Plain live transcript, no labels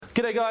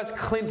G'day guys,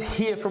 Clint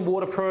here from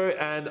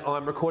WaterPro, and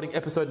I'm recording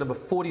episode number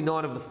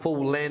 49 of The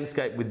Full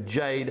Landscape with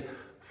Jade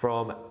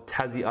from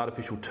Tassie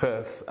Artificial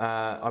Turf.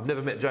 I've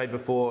never met Jade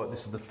before.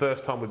 This is the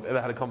first time we've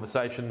ever had a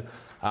conversation,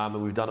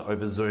 and we've done it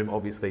over Zoom,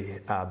 obviously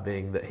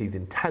being that he's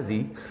in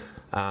Tassie,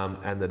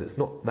 and that it's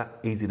not that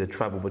easy to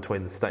travel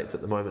between the states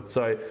at the moment.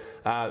 So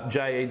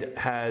Jade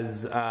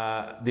has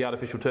the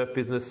artificial turf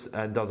business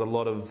and does a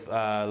lot of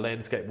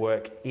landscape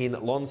work in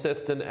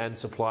Launceston and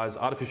supplies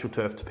artificial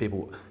turf to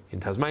people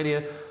in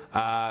Tasmania.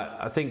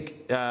 I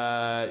think,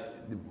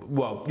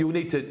 well, you'll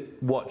need to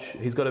watch.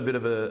 He's got a bit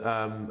of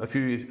a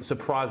few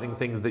surprising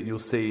things that you'll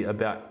see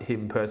about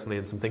him personally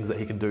and some things that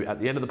he can do at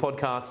the end of the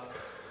podcast.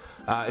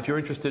 If you're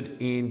interested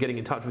in getting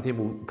in touch with him,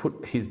 we'll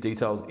put his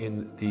details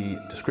in the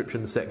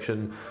description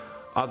section.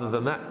 Other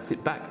than that,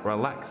 sit back,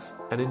 relax,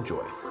 and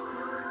enjoy.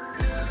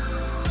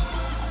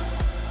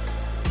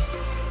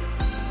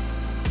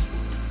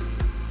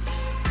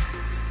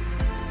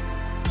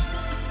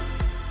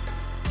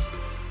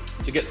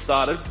 To get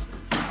started,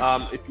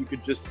 if you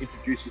could just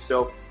introduce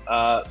yourself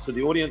to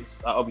the audience,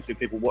 obviously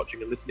people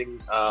watching and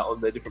listening on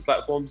their different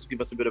platforms,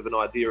 give us a bit of an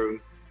idea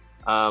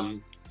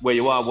of where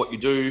you are, what you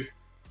do.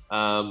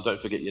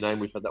 Don't forget your name,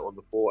 we've had that one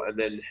before, and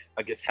then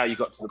I guess how you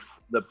got to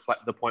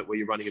the point where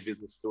you're running a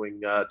business doing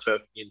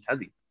turf in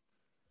Tassie.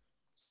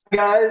 Hey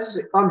guys,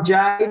 I'm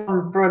Jade.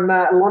 I'm from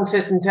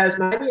Launceston,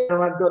 Tasmania,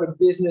 and I've got a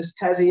business,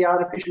 Tassie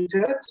Artificial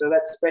Turf, so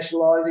that's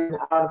specialising in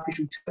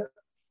artificial turf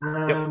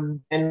and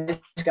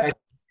landscape.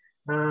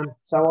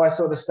 So I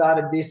sort of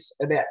started this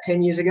about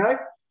 10 years ago,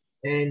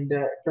 and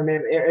from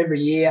every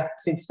year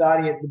since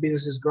starting it, the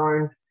business has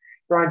grown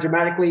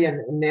dramatically,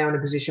 and now in a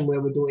position where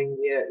we're doing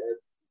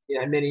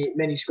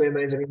many square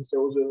metres of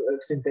installs of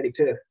synthetic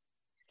turf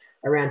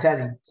around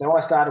Tassie. So I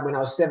started when I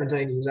was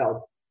 17 years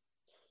old.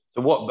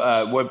 So what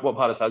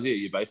part of Tassie are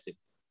you based in?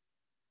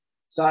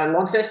 So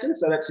Launceston,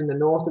 so that's in the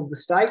north of the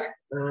state.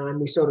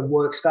 We sort of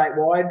work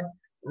statewide.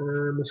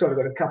 We've sort of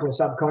got a couple of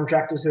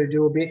subcontractors who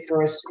do a bit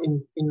for us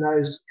in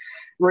those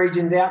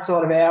regions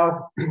outside of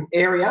our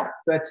area.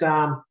 But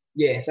so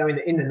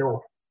in the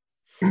north.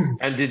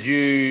 And did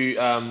you,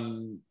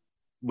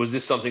 was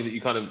this something that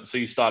you so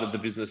you started the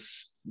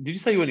business, did you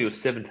say when you were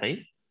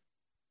 17?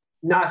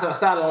 No, so I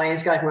started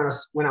landscaping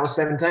when I was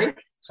 17.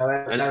 So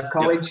out of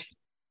college.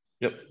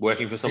 Yep,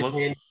 working for someone?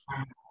 Working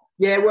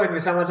for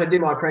someone. So I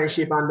did my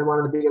apprenticeship under one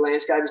of the bigger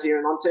landscapers here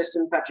in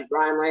Launceston, Patrick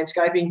Graham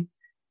Landscaping.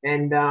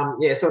 And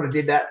sort of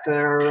did that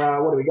for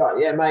what do we got?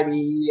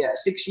 Maybe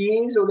 6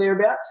 years or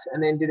thereabouts,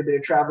 and then did a bit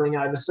of travelling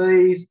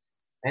overseas,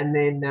 and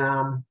then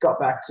got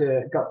back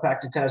to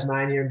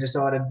Tasmania and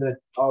decided that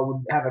I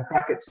would have a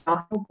crack at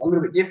something a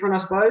little bit different, I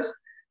suppose.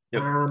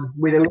 Yep.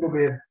 With a little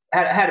bit of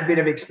had a bit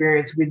of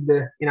experience with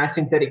the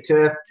synthetic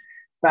turf,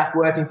 back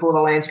working for the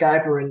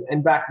landscaper,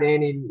 and back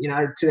then in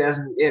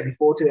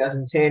before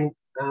 2010,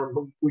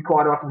 we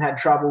quite often had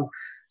trouble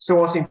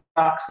sourcing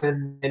products,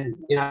 and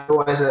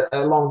always a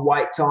long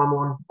wait time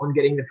on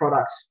getting the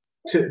products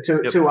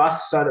to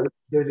us so that we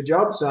could do the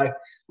job. So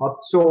I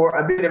saw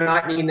a bit of an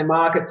opening in the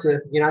market to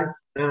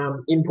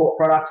import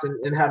products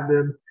and have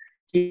them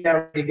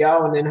here ready to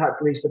go, and then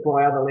hopefully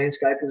supply other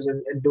landscapers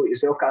and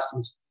do-it-yourself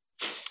customers.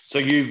 So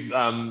you've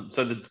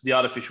the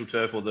artificial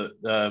turf or the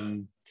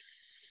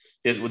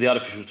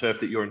artificial turf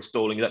that you're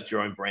installing, that's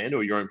your own brand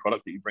or your own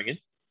product that you bring in?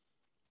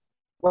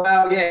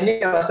 Well,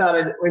 initially I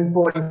started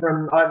importing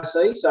from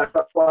overseas, so I've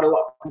got quite a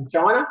lot from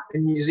China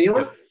and New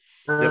Zealand.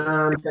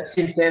 Yep. But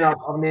since then, I've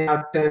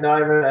now turned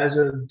over as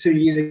of 2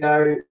 years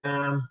ago.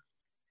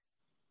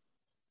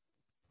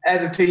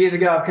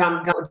 I've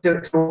come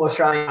to all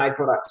Australian-made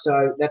products.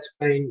 So that's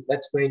been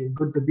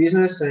good for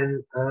business,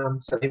 and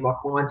certainly my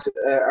clients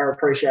are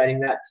appreciating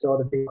that side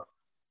of things.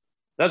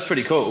 That's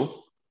pretty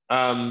cool.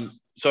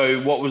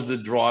 So what was the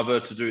driver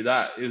to do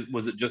that?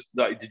 Was it just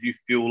did you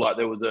feel like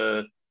there was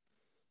a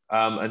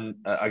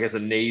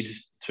need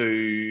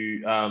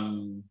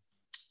to,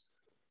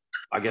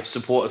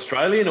 support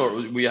Australian, or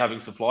were you having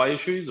supply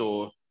issues,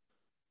 or?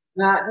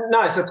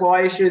 No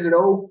supply issues at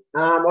all.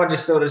 I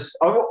just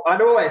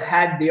I'd always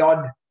had the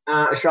odd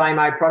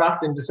Australian-made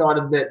product, and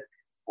decided that,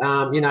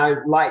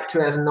 late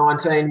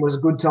 2019 was a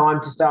good time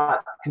to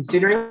start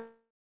considering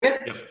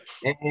it. Yep.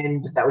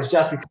 And that was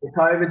just before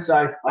COVID.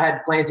 So I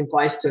had plans in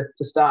place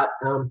to start,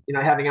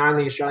 having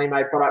only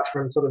Australian-made products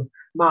from sort of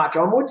March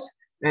onwards.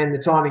 And the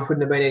timing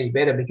couldn't have been any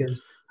better, because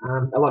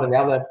a lot of the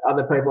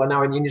other people I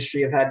know in the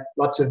industry have had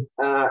lots of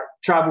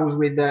troubles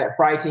with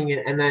freighting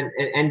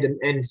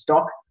and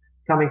stock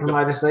coming from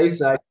overseas.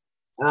 So,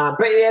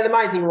 the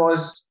main thing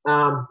was,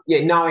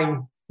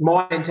 knowing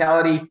my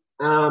mentality,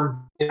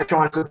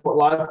 trying to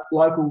support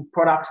local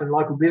products and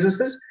local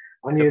businesses.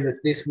 I knew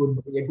that this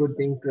would be a good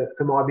thing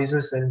for my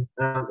business, and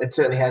it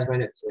certainly has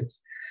been. It's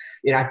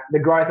the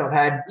growth I've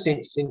had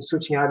since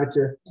switching over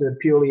to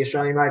purely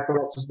Australian-made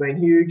products has been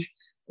huge.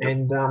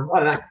 And I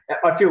don't know,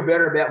 I feel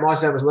better about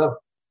myself as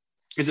well.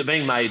 Is it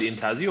being made in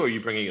Tassie, or are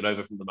you bringing it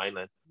over from the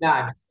mainland?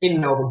 No,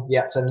 in Melbourne,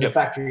 yeah. So there's a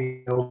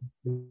factory in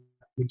Melbourne,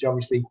 which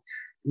obviously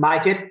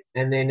make it,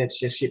 and then it's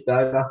just shipped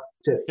over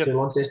to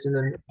Launceston,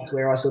 and that's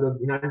where I sort of,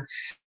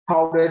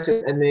 hold it,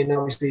 and then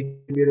obviously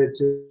distribute it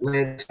to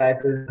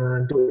landscapers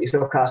and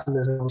do-it-yourself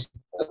customers, and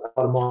obviously a lot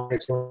of my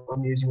next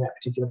I'm using that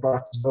particular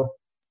product as well.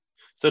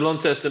 So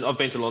Launceston, I've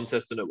been to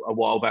Launceston a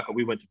while back.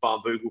 We went to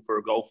Farm Boogle for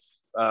a golf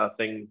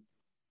thing,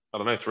 I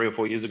don't know, 3 or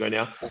 4 years ago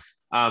now.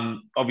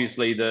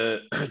 Obviously,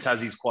 the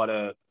Tassie's quite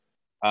a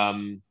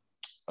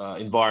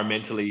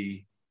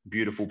environmentally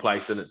beautiful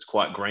place, and it's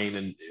quite green.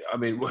 And I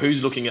mean,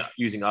 who's looking at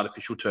using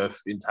artificial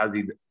turf in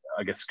Tassie,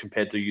 I guess,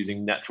 compared to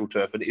using natural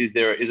turf? And is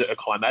it a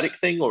climatic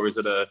thing, or is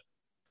it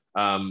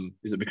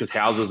because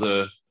houses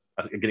are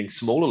getting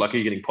smaller? Like, are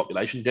you getting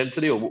population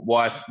density, or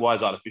why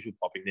is artificial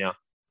popping now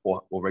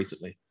or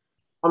recently?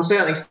 I'm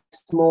certainly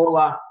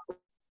smaller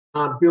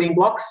building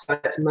blocks. So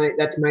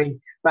that's me.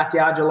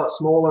 Backyards are a lot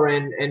smaller,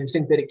 and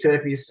synthetic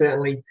turf is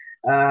certainly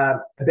a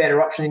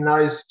better option in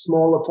those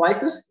smaller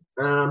places.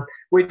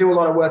 We do a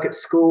lot of work at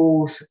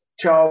schools,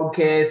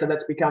 childcare, so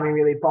that's becoming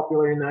really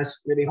popular in those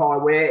really high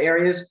wear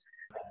areas.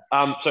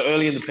 So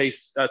early in the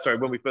piece,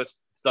 when we first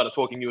started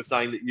talking, you were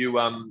saying that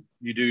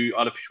you do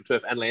artificial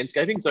turf and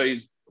landscaping. So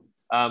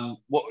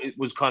what it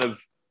was kind of,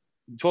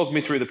 talk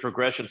me through the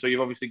progression. So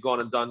you've obviously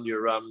gone and done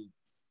your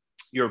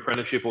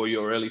apprenticeship or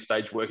your early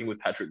stage working with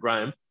Patrick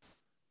Graham.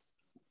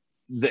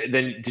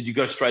 Then did you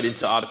go straight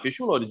into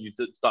artificial, or did you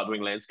start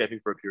doing landscaping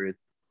for a period?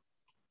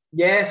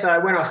 Yeah, so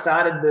when I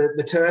started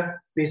the turf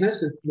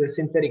business, the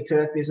synthetic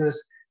turf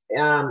business,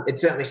 it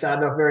certainly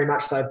started off very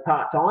much so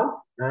part-time.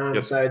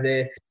 So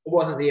there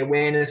wasn't the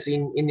awareness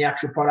in the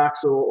actual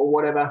products or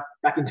whatever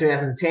back in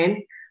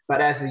 2010.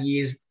 But as the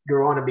years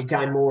grew on, it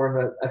became more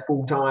of a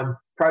full-time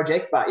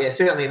project. But yeah,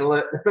 certainly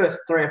the first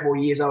 3 or 4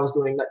 years I was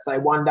doing, let's say,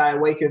 1 day a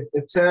week of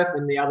turf,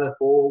 and the other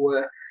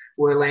 4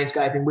 were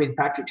landscaping with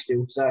Patrick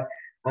still. So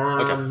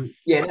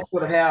yeah, that's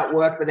sort of how it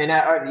worked. But then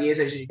over the years,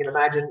 as you can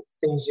imagine,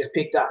 things just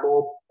picked up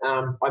more.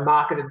 I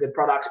marketed the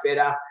products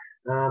better.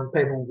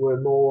 People were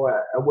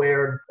more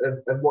aware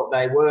of what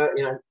they were,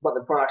 what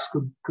the products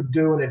could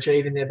do and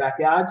achieve in their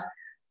backyards.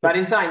 But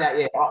in saying that,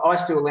 yeah, I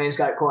still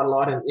landscape quite a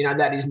lot, and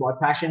that is my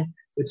passion.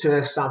 The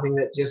turf's something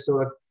that just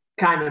sort of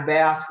came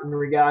about in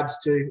regards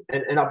to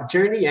an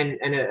opportunity and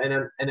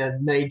a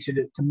need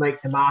to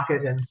meet the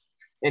market,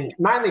 and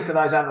mainly for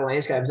those other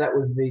landscapes. That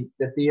was the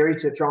theory,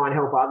 to try and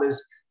help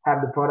others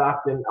have the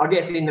product. And I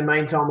guess in the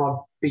meantime, I've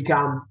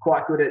become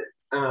quite good at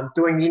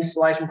doing the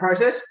installation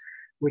process,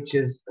 which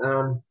is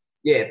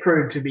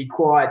proved to be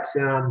quite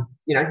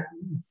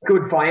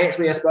good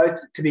financially, I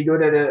suppose, to be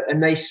good at a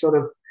niche sort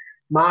of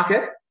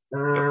market.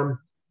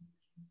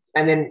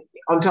 And then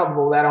on top of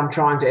all that, I'm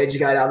trying to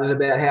educate others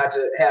about how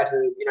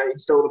to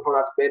install the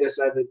products better,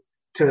 so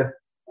that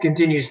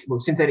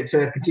synthetic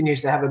turf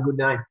continues to have a good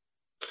name.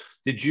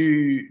 Do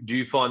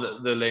you find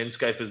that the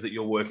landscapers that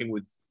you're working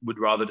with would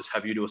rather just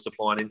have you do a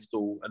supply and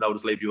install, and they'll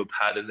just leave you a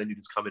pad and then you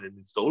just come in and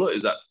install it?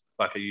 Is that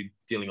are you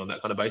dealing on that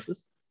kind of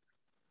basis?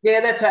 Yeah,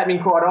 that's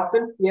happening quite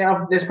often.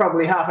 Yeah, there's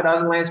probably half a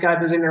dozen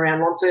landscapers in and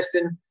around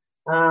Launceston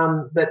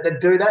that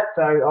do that.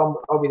 So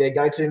I'll be their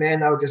go-to man.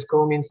 They'll just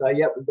call me and say,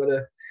 "Yep, we've got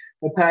a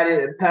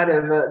pad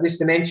of this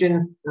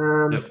dimension,"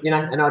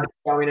 and I'll just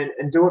go in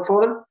and do it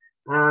for them.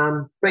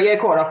 But yeah,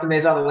 quite often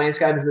there's other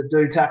landscapers that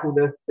do tackle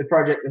the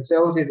project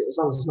themselves, as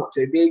long as it's not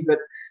too big. But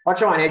I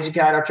try and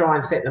educate. I try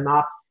and set them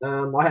up.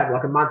 I have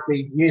like a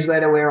monthly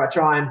newsletter where I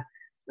try and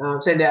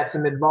send out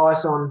some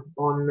advice on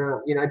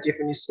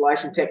different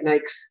installation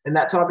techniques and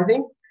that type of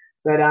thing.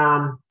 But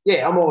I'm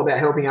all about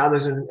helping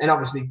others, and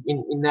obviously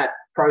in that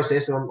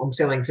process, I'm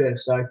selling turf.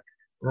 So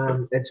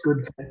it's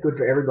good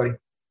for everybody.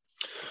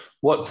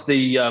 What's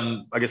the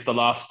I guess the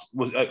last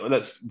was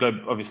let's go.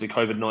 Obviously,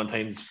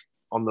 COVID-19's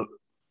on the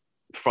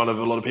front of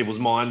a lot of people's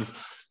minds.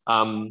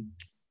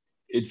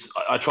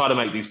 I try to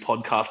make these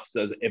podcasts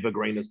as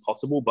evergreen as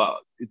possible, but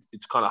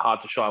it's kind of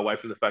hard to shy away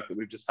from the fact that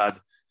we've just had,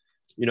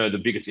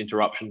 the biggest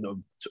interruption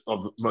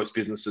of most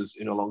businesses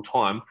in a long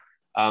time.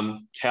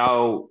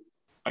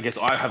 I guess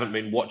I haven't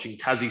been watching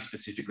Tassie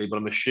specifically, but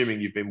I'm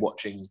assuming you've been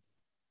watching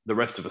the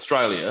rest of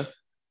Australia.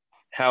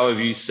 How have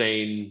you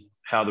seen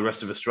how the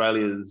rest of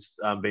Australia's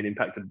been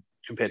impacted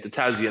compared to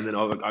Tassie? And then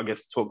I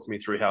guess talk to me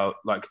through how,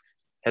 like,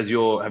 have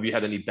you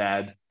had any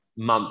bad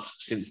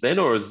months since then,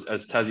 or has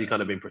Tassie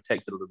kind of been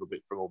protected a little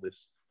bit from all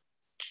this?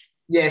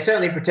 Yeah,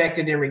 certainly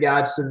protected in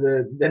regards to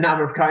the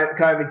number of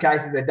COVID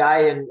cases a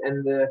day,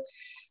 and the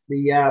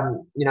we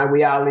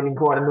are living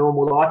quite a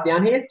normal life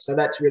down here, so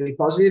that's really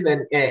positive.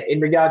 And in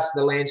regards to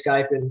the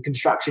landscape and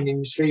construction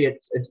industry,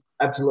 it's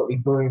absolutely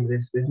boomed.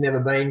 There's never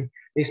been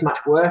this much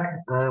work.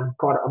 I'm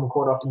quite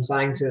often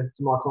saying to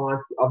my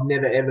clients, I've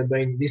never ever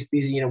been this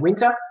busy in a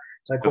winter.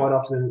 So quite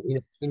often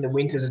in the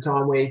winter's a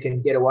time where you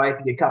can get away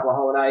for your couple of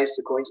holidays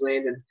to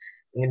Queensland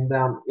and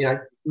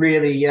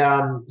really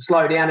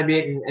slow down a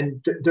bit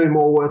and do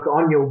more work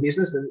on your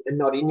business and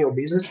not in your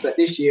business. But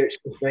this year it's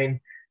just been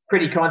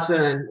pretty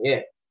constant,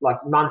 and like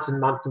months and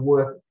months of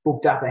work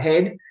booked up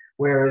ahead,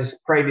 whereas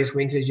previous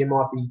winters you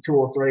might be 2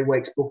 or 3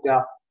 weeks booked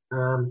up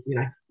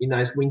in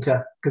those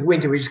winter, because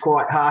winter is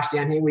quite harsh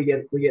down here. We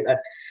get that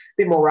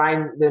bit more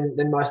rain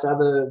than most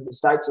other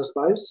states, I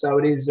suppose. So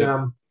it is.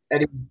 Yep.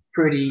 It is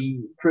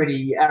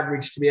pretty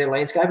average to be a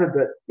landscaper,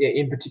 but yeah,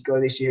 in particular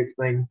this year it's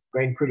been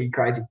pretty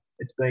crazy.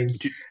 It's been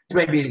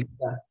busy.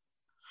 So.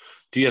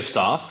 Do you have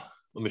staff?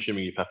 I'm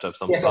assuming you have to have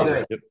some Yes, staff.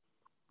 I do. Yep.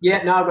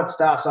 Yeah, no, I've got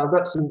staff. So I've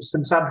got some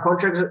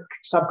subcontractors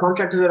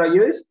that I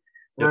use.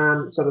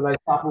 Yep. Sort of those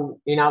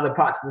couple in other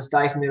parts of the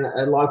state, and then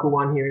a local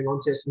one here in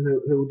Launceston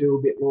who will do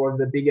a bit more of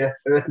the bigger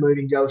earth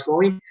moving jobs for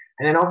me.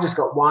 And then I've just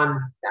got one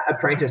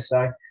apprentice.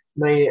 So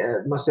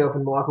myself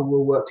and Michael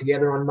will work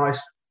together on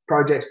most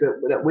projects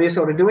that we're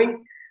sort of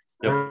doing.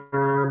 Yep.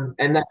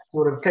 And that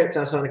sort of keeps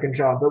us under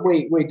control. But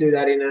we do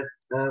that in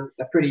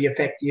a pretty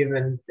effective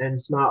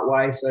and smart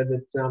way, so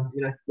that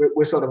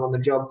we're sort of on the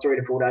job 3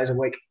 to 4 days a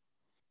week.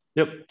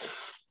 Yep.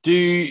 Do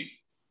you?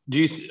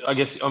 I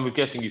guess I'm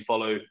guessing you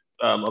follow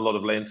a lot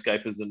of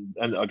landscapers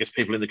and I guess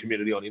people in the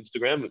community on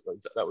Instagram.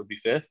 That would be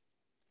fair.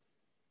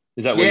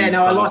 Is that where you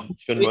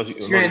spend a lot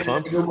of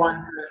time?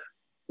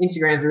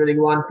 Instagram's a really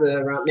good one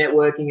for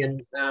networking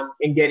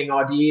and getting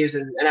ideas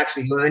and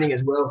actually learning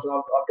as well. So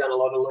I've done a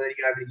lot of learning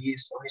over the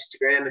years on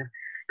Instagram and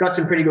got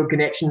some pretty good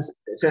connections,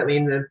 certainly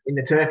in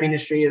the turf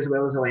industry as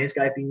well as the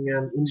landscaping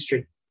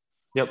industry.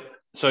 Yep.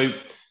 So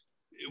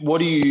how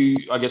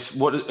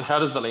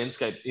does the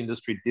landscape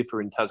industry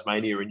differ in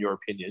Tasmania, in your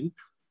opinion,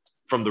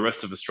 from the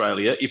rest of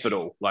Australia, if at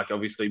all? Like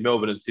obviously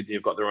Melbourne and Sydney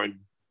have got their own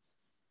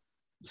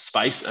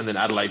space, and then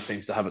Adelaide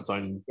seems to have its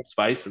own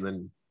space, and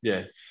then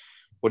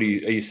what are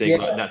you seeing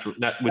like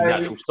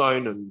natural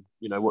stone, and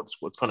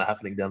what's kind of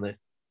happening down there?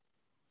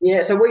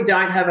 Yeah, so we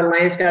don't have a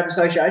landscape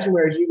association,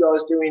 whereas you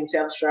guys do in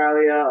South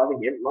Australia. I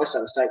think most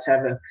other states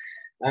have a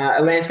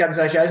landscape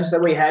association. So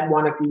we had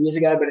one a few years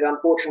ago, but it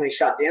unfortunately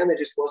shut down. There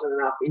just wasn't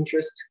enough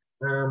interest.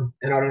 And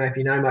I don't know if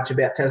you know much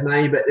about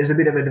Tasmania, but there's a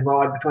bit of a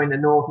divide between the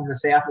north and the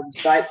south of the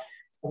state.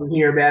 We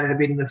hear about it a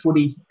bit in the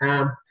footy,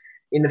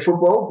 in the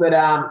football. But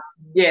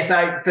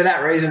so for that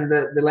reason,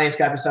 the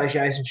landscape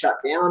association shut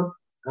down.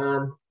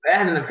 It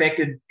hasn't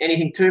affected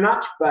anything too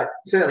much, but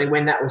certainly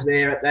when that was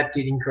there, that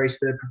did increase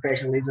the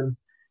professionalism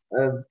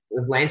of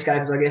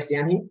landscapers, I guess,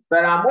 down here.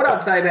 But what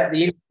I'd say about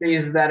the industry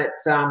is that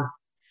it's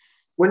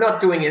we're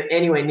not doing it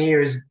anywhere near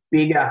as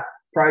bigger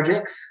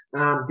projects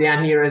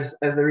down here as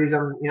there is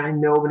on in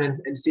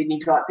Melbourne and Sydney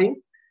type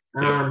thing.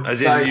 When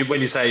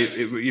you say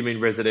you mean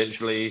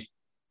residentially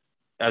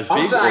as big?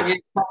 I'm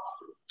saying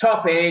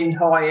top end,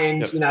 high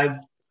end,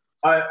 yep.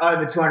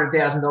 Over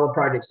 $200,000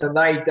 projects. So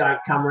they don't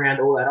come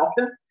around all that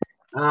often.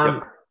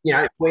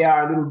 We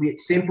are a little bit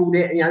simple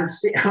there. I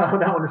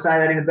don't want to say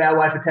that in a bad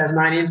way for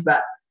Tasmanians,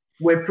 but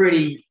we're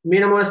pretty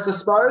minimalist, I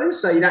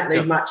suppose. So you don't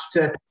need much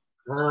to.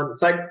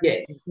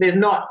 There's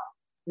not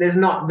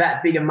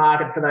that big a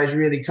market for those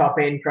really top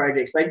end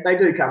projects. They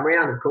do come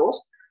around, of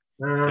course,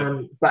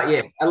 but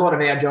a lot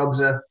of our jobs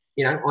are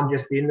on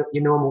just your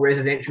normal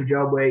residential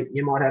job where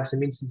you might have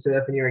some instant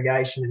surf and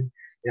irrigation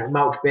and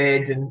mulch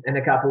beds and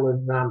a couple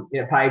of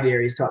paved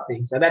areas type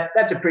thing. So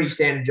that's a pretty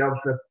standard job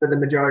for the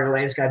majority of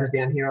landscapers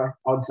down here,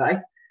 I would say.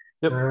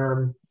 Yep.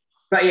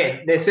 But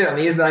there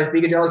certainly is those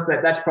bigger jobs,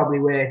 but that's probably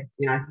where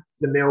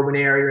the Melbourne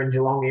area and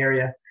Geelong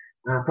area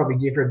probably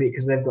differ a bit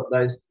because they've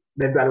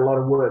got a lot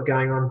of work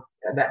going on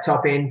at that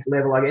top end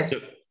level, I guess.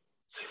 Yep.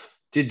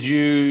 Did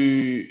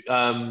you?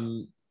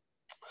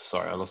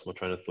 Sorry, I lost my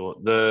train of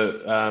thought.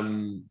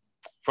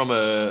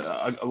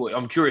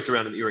 I'm curious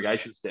around an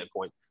irrigation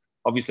standpoint.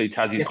 Obviously,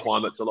 Tassie's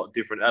climate's a lot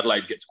different.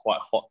 Adelaide gets quite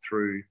hot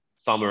through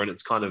summer, and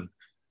it's kind of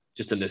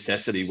just a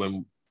necessity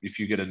if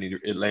you get a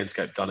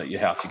landscape done at your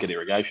house, you get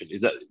irrigation.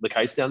 Is that the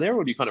case down there,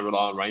 or do you kind of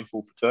rely on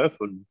rainfall for turf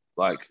and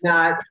like?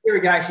 No,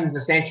 irrigation is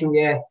essential.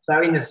 Yeah.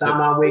 So in the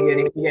summer,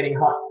 we're getting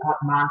hot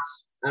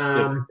months,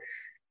 and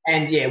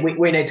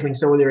we need to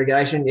install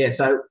irrigation. Yeah.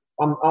 So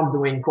I'm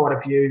doing quite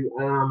a few,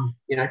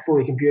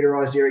 fully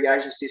computerized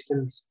irrigation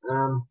systems,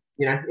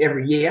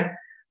 every year.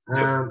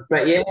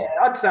 But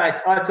I'd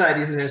say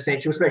this is an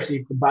essential, especially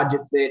if the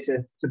budget's there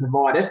to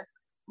provide it.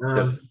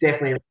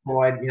 Definitely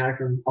required,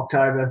 from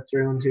October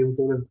through until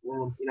sort of,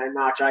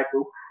 March,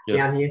 April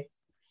down here.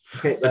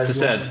 That's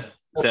the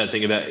sad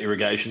thing about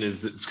irrigation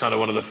is it's kind of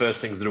one of the first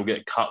things that'll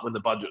get cut when the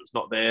budget's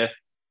not there,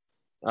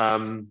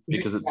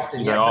 because it's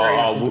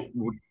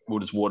we'll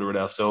just water it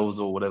ourselves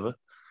or whatever.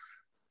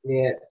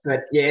 Yeah,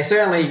 but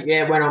certainly,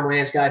 when I'm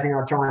landscaping,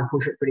 I try and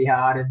push it pretty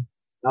hard, and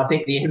I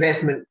think the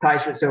investment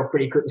pays for itself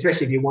pretty quick,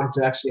 especially if you want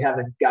to actually have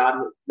a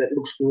garden that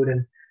looks good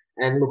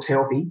and looks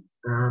healthy.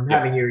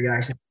 Having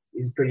irrigation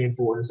is pretty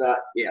important. So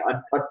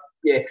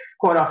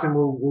quite often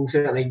we'll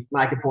certainly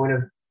make a point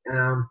of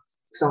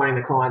signing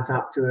the clients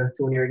up to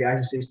an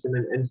irrigation system,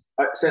 and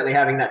certainly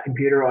having that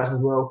computerized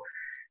as well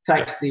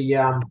takes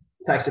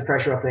the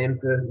pressure off them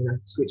for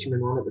switching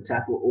them on at the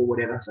tap or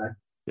whatever. So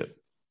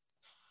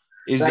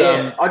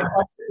I'd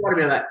quite a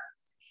bit of that.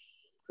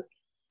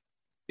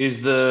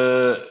 Is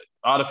the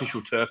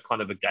artificial turf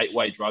kind of a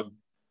gateway drug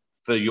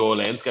for your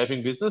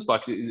landscaping business?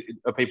 Like,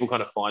 are people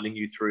kind of finding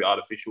you through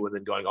artificial and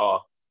then going,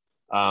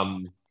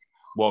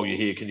 while you're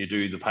here, can you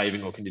do the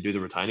paving or can you do the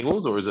retaining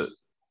walls, or is it?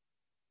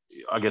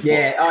 I guess.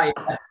 Yeah,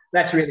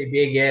 that's really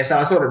big. Yeah, so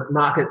I sort of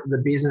market the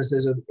business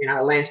as a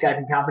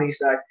landscaping company.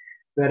 So,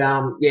 but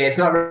it's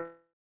not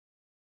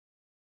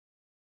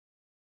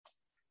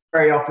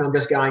very often I'm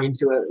just going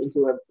into a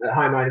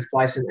homeowner's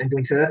place and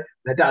doing turf.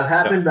 That does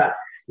happen, but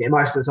yeah,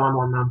 most of the time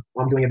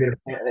I'm doing a bit of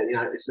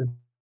it's a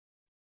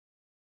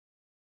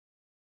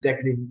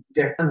decorative.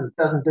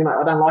 Doesn't do much.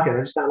 I don't like it.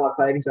 I just don't like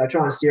paving, so I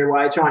try and steer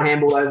away. Try and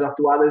handball those off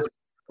to others.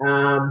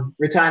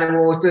 Retaining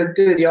walls, do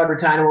the odd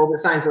retaining wall, but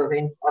same sort of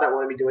thing. I don't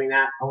want to be doing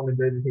that. I want to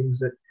do the things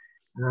that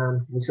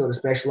we sort of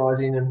specialise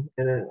in and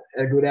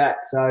are good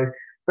at. So,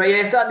 but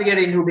yeah, starting to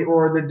get into a bit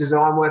more of the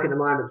design work at the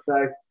moment. So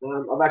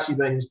I've actually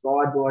been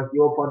inspired by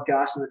your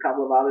podcast and a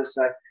couple of others.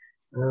 So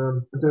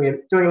I'm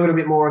doing a little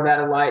bit more of that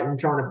of late and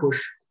trying to push,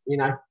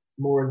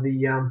 more of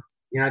the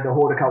the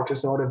horticulture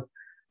side of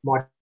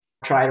my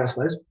trade, I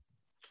suppose.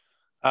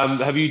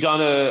 Have you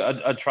done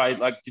a trade?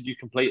 Like, did you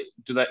complete?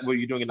 Were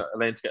you doing a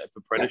landscape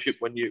apprenticeship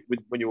when you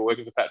were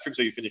working for Patrick's,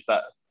 or you finished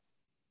that?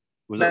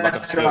 Was it like a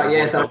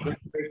right?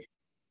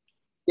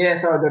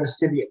 So I got a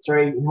certificate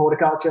 3 in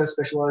horticulture,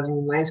 specialising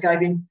in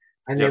landscaping,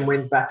 and then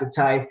went back to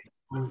TAFE.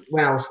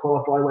 When I was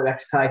qualified, I went back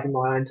to TAFE in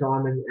my own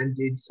time and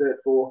did Cert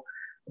 4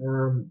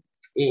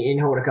 in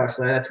horticulture.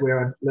 So that's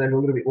where I learned a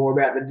little bit more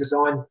about the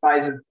design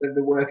phase of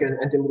the work and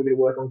did a little bit of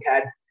work on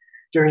CAD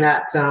during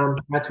that 12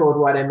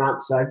 to 18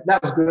 months. So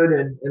that was good,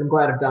 and I'm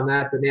glad I've done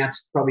that. But now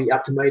it's probably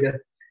up to me to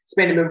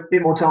spend a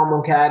bit more time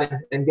on CAD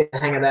and get the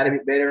hang of that a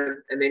bit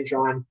better, and then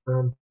try and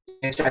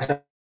chase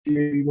a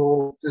few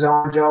more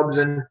design jobs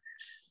and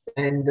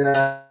do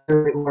a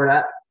bit more of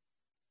that.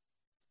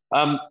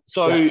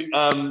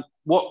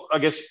 What I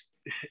guess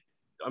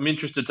I'm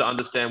interested to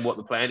understand what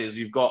the plan is.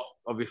 You've got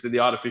obviously the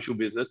artificial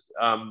business.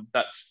 I'm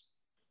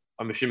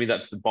assuming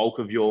that's the bulk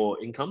of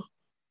your income.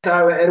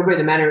 So it'll be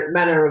the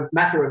matter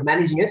of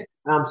managing it.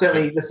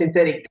 Certainly, the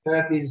synthetic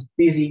turf is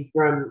busy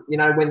from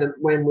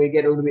when we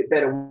get a little bit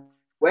better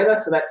weather.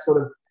 So that's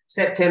sort of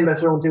September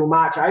through until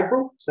March,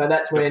 April. So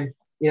that's when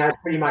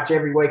pretty much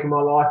every week of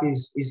my life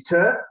is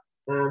turf,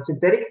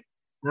 synthetic.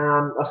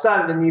 I've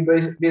started a new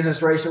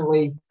business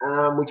recently,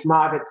 which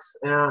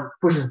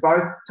pushes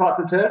both types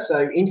of turf,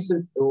 so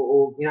instant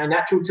or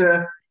natural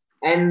turf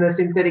and the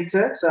synthetic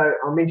turf. So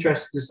I'm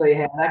interested to see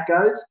how that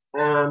goes.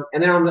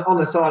 And then on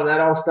the side of that,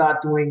 I'll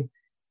start doing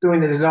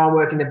the design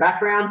work in the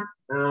background,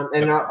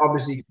 and I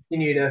obviously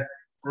continue to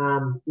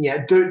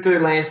do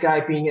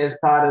landscaping as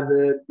part of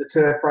the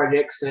turf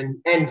projects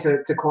and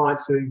to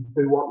clients who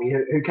want me,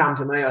 who come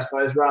to me, I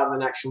suppose, rather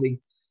than actually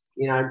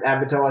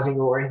advertising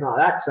or anything like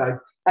that. So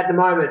at the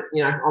moment,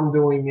 I'm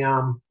doing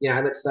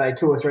let's say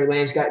 2 or 3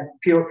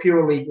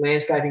 purely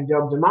landscaping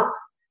jobs a month.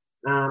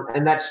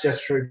 And that's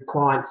just through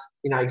clients,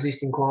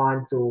 existing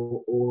clients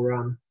or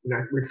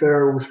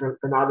referrals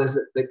from others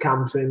that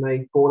come to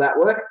me for that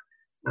work.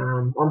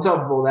 On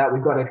top of all that,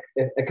 we've got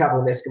a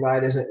couple of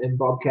excavators and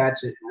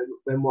bobcats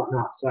and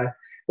whatnot. So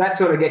that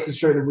sort of gets us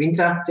through the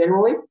winter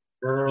generally.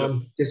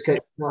 Just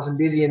keeps nice and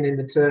busy, and then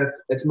the turf,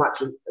 it's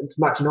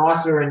much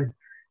nicer and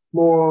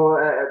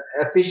more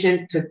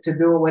efficient to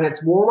do it when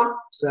it's warmer.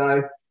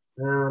 So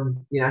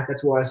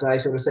that's why I say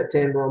sort of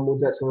September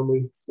onwards. That's when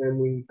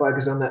we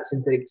focus on that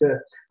synthetic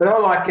turf. But I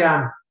like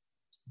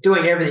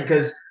doing everything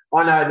because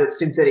I know that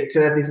synthetic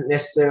turf isn't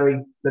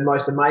necessarily the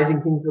most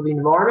amazing thing for the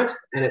environment,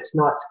 and it's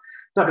not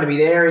going to be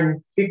there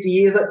in 50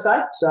 years, let's say.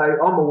 So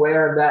I'm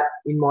aware of that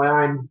in my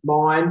own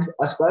mind,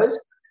 I suppose.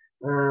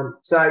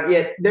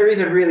 There is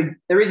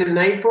a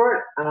need for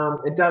it.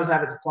 It does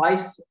have its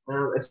place.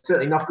 It's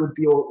certainly not good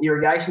for your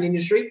irrigation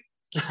industry.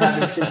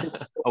 I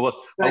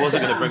wasn't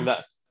going to bring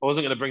that. I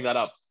wasn't going to bring that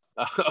up.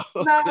 No,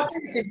 I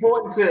think it's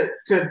important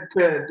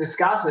to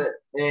discuss it.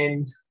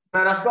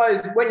 But I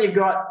suppose when you've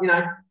got,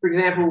 for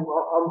example,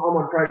 I'm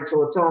on projects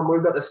all the time.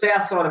 We've got the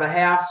south side of a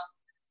house.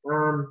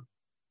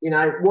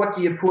 What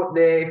do you put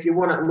there if you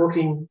want it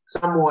looking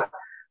somewhat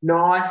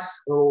nice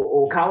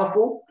or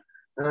colourful?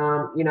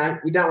 You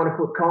don't want to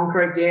put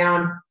concrete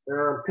down.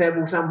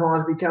 Pebble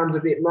sometimes becomes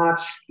a bit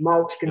much.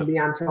 Mulch can be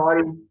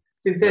untidy.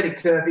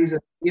 Synthetic turf is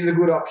a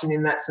good option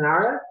in that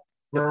scenario.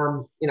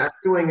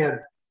 Doing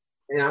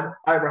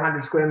over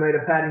 100 square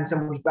metre pad in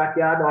someone's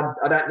backyard,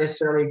 I don't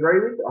necessarily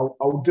agree with.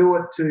 I'll do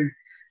it to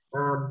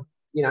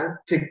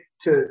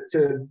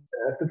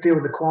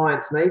fulfil the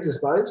client's needs, I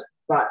suppose.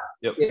 But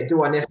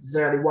do I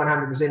necessarily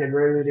 100%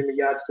 agree with in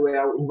regards to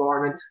our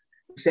environment,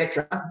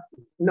 etc.?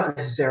 Not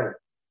necessarily.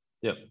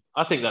 Yeah,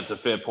 I think that's a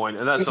fair point,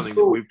 and that's something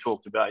that we've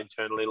talked about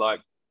internally.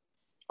 Like,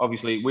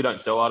 obviously, we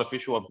don't sell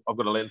artificial. I've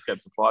got a landscape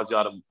supplies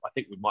yard, and I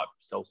think we might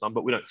sell some,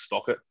 but we don't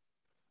stock it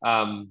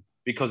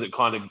because it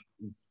kind of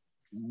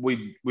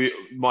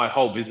my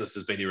whole business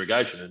has been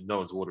irrigation, and no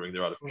one's watering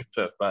their artificial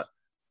turf. But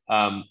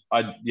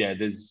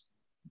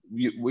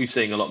we're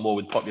seeing a lot more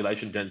with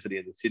population density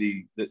in the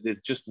city.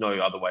 There's just no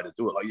other way to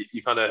do it. Like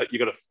you got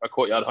a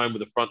courtyard home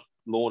with a front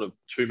lawn of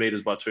 2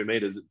 meters by 2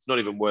 meters. It's not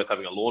even worth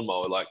having a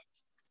lawnmower. Like,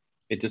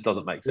 it just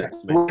doesn't make sense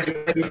to me.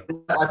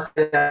 I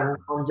say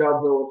on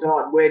jobs all the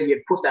time, where do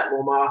you put that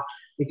lawnmower?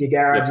 if your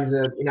garage is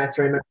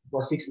 3 meters by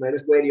 6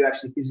 meters, where do you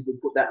actually physically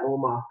put that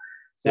lawnmower?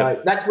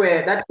 So that's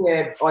where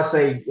I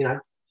see,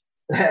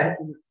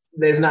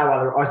 there's no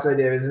other. I see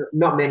there is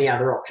not many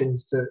other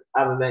options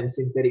other than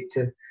synthetic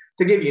to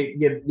give you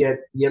a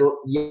little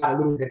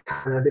bit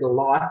of a bit of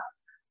life.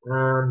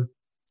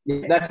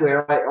 That's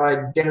where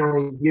I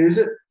generally use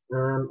it,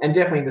 and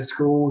definitely the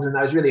schools and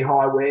those really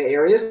high wear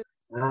areas.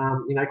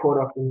 Quite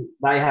often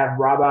they have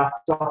rubber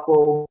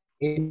softball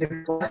in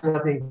different places. I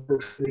think it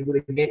looks really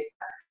good against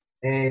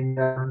that, and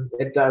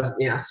it does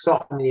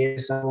soften the air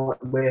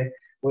somewhat where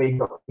you've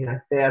got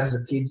thousands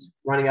of kids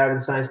running over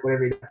the same spot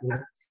every day.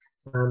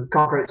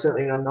 Concrete's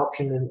certainly not an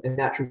option, and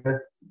natural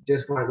earth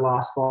just won't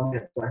last 5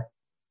 minutes. So.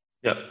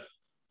 Yep.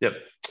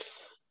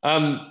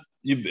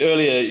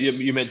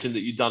 You mentioned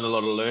that you've done a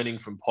lot of learning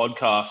from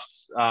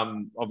podcasts.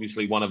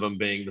 Obviously, one of them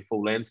being the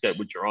Full Landscape,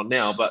 which you're on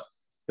now. But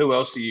who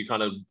else are you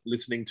kind of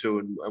listening to,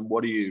 and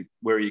where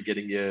are you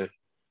getting your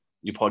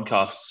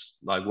podcasts?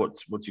 Like,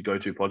 what's your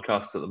go-to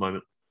podcasts at the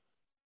moment?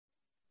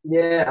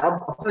 Yeah, I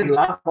probably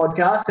love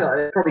podcasts.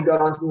 I probably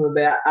got onto them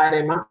about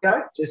 18 months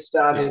ago. Just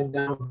started.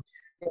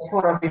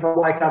 Quite often, if I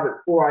wake up at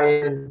 4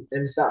 a.m.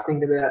 and start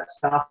thinking about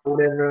stuff or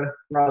whatever,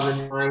 rather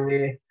than laying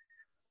there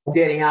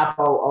getting up,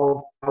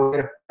 I'll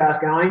get a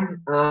podcast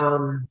going.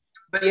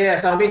 But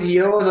yeah, so I'm into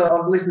yours.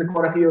 I've listened to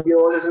quite a few of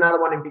yours. There's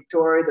another one in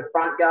Victoria, The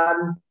Front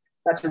Garden.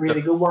 That's a really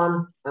good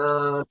one.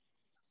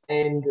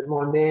 And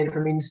my man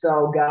from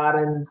Install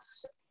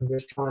Gardens, I'm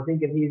just trying to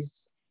think of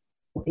he's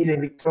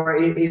in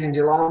Victoria. He's in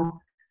Geelong.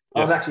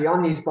 I was actually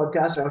on his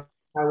podcast, so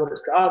I know what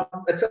it's called. I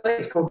think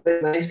it's called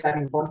The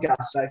Landscaping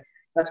Podcast. So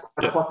that's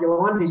quite a popular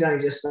one. He's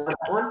only just started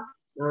that one.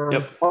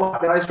 I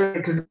like those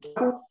because,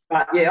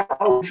 but yeah,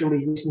 I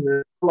literally listen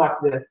to like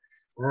the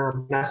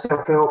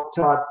self-help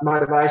type,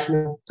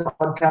 motivational type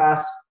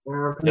podcasts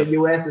from the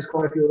US. There's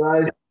quite a few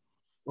of those.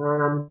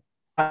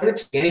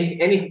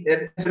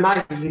 It's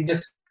amazing. You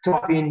just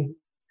type in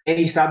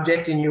any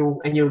subject and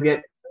you'll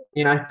get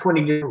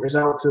 20 different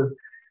results of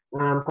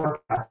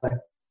podcasts. So.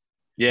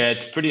 Yeah,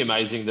 it's pretty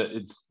amazing that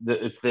it's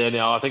there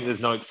now. I think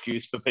there's no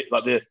excuse for people.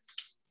 Like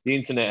the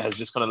internet has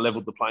just kind of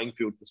leveled the playing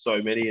field for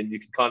so many, and you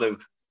can kind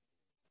of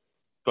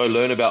go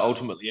learn about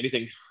ultimately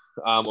anything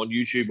on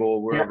YouTube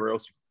or wherever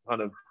else.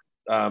 Kind of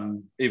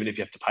even if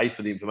you have to pay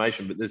for the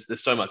information, but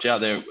there's so much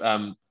out there.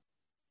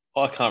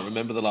 I can't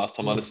remember the last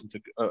time I listened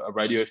to a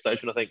radio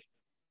station. I think,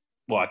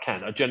 well, I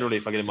can. Generally,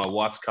 if I get in my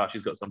wife's car,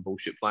 she's got some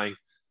bullshit playing,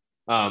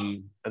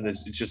 and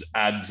it's just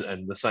ads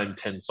and the same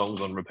 10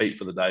 songs on repeat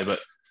for the day. But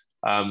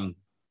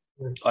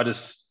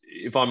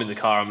if I'm in the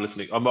car, I'm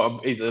listening. I'm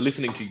either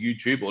listening to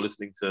YouTube or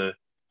listening to.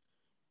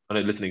 I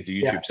know listening to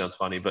YouTube sounds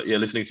funny, but yeah,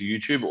 listening to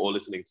YouTube or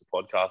listening to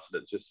podcasts.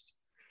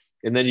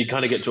 And then you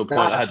kind of get to a point.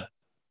 I had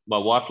my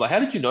wife like, "How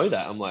did you know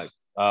that?" I'm like,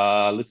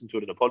 "Listen to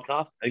it in a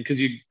podcast." And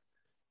because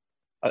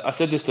I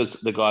said this to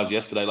the guys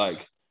yesterday,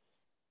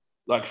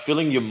 like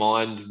filling your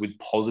mind with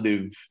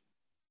positive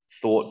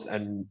thoughts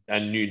and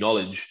new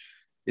knowledge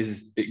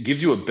it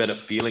gives you a better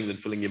feeling than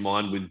filling your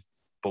mind with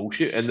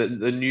bullshit. And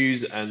the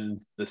news and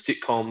the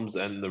sitcoms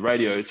and the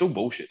radio, it's all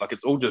bullshit. Like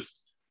it's all just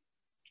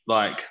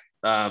like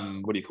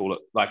what do you call it?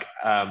 Like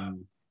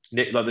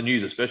the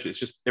news especially. It's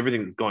just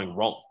everything that's going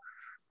wrong.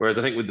 Whereas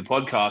I think with the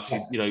podcast,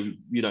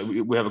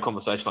 we have a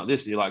conversation like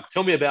this, and you're like,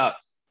 tell me about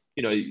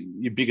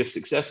your biggest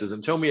successes,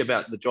 and tell me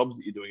about the jobs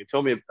that you're doing, and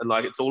tell me, and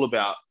like it's all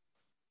about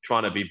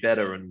trying to be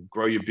better and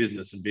grow your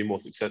business and be more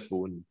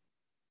successful. And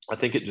I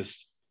think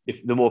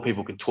if the more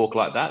people can talk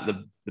like that,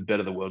 the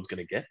better the world's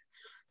going to get,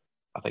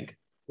 I think.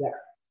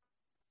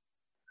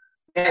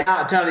 Yeah, no,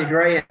 I totally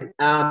agree.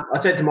 I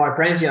said to my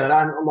apprentice the other day,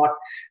 I'm like,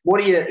 what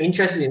are you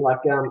interested in?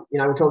 Like,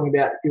 we're talking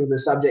about a few of the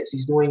subjects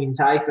he's doing in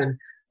TAFE, and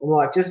I'm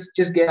like, just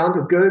get onto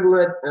it, Google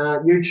it,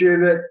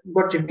 YouTube it,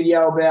 watch a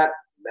video about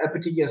a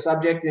particular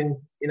subject, and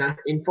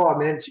in 5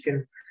 minutes you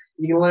can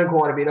learn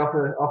quite a bit off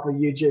a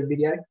YouTube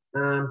video.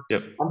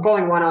 I'm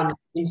following one on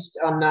YouTube.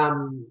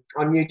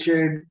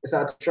 So it's an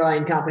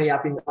Australian company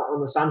up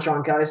on the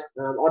Sunshine Coast,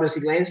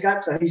 Odyssey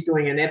Landscape. So he's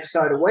doing an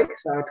episode a week,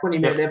 so a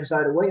 20-minute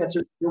episode a week. That's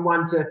a good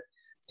one to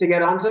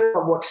get onto.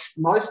 I've watched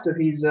most of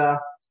his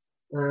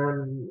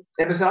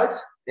episodes,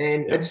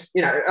 and it's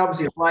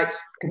obviously relates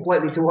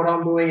completely to what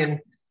I'm doing. And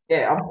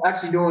yeah, I'm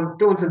actually doing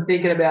some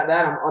thinking about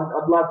that.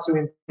 I'd love to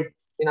include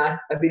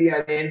a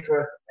video then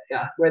for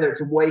whether it's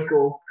a week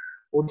or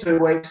 2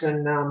 weeks,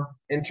 and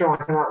try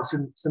and come up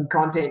with some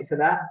content for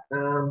that.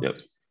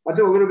 I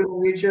do a little bit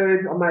on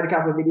YouTube. I made a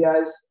couple of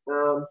videos,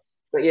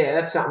 but yeah,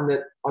 that's something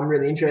that I'm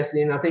really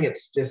interested in. I think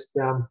it's just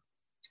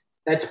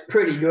that's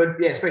pretty good.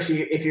 Yeah,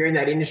 especially if you're in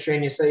that industry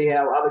and you see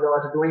how other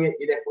guys are doing it,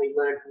 you definitely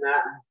learn from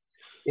that.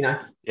 And,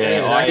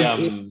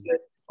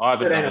 I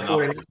haven't done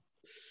enough.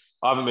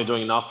 I haven't been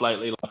doing enough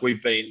lately. Like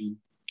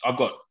I've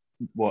got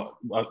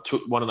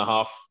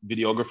 1.5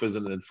 videographers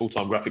and a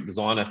full-time graphic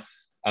designer,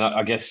 and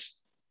I guess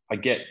I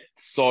get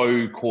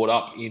so caught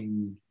up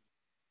in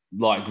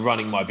like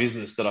running my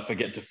business that I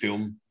forget to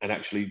film and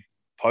actually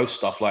post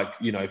stuff. Like,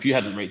 if you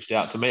hadn't reached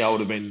out to me, I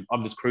would have been,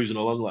 I'm just cruising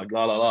along like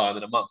la la la. And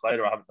then a month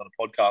later, I haven't done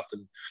a podcast.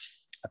 And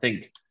I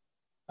think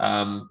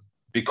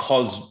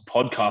because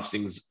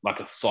podcasting's like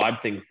a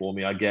side thing for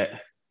me,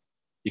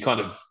 you kind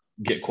of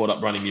get caught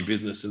up running your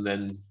business. And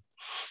then,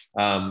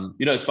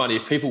 it's funny,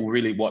 if people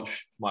really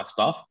watch my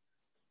stuff,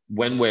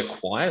 when we're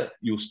quiet,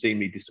 you'll see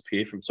me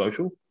disappear from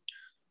social.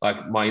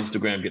 Like my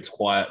Instagram gets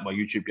quiet, my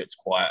YouTube gets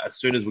quiet. As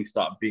soon as we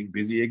start being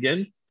busy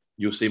again,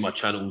 you'll see my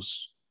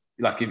channels.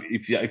 Like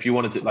if you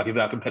wanted to, like if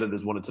our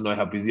competitors wanted to know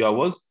how busy I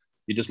was,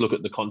 you just look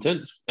at the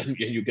content and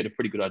you get a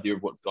pretty good idea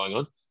of what's going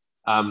on.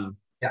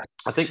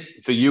 I think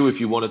for you, if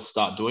you wanted to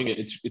start doing it,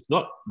 it's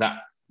not that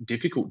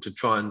difficult to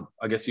try, and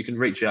I guess you can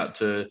reach out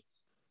to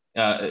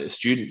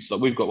students.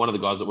 Like we've got one of the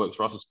guys that works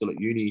for us is still at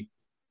uni.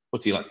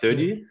 What's he, like third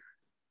year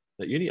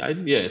at uni?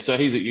 Aiden? Yeah, so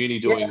he's at uni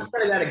doing. Yeah, I'm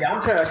going to go to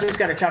Gumtree. I was just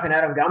going to chuck an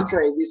ad on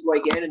Gumtree this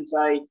weekend and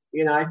say,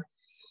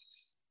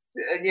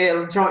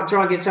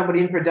 try and get somebody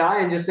in for a day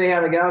and just see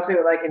how they go, see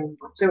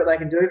what they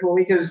can do for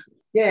me. Because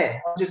I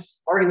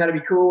reckon that'd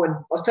be cool. And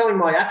I was telling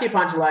my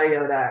acupuncture lady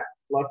the other day,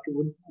 like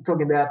we're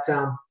talking about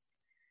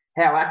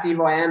how active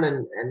I am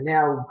and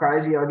how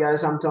crazy I go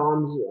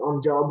sometimes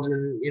on jobs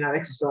and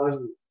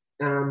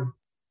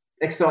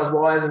exercise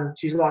wise. And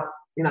she's like,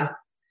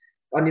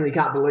 I nearly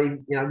can't believe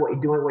what you're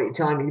doing, what you're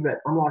telling me. But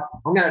I'm like,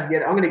 I'm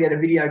gonna get a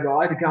video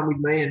guy to come with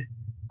me and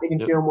he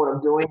can film what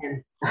I'm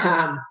doing.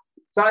 And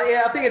so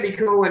I think it'd be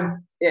cool.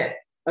 And I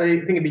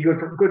think it'd be good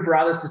for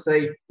others to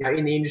see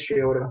in the industry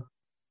or whatever.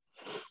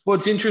 Well,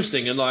 it's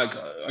interesting, and like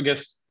I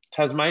guess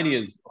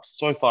Tasmania is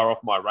so far off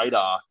my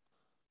radar.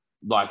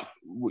 Like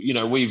we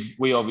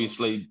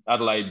obviously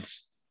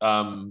Adelaide's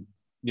a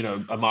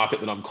market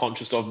that I'm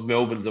conscious of.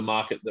 Melbourne's a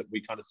market that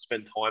we kind of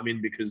spend time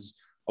in because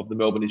of the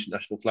Melbourne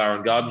International Flower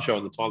and Garden Show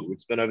and the time that we've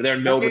spent over there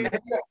in Melbourne. Have you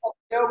got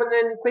Melbourne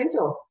and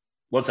Queensland?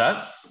 What's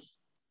that?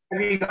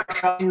 Have you got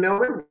shops in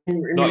Melbourne?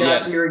 Not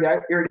yet.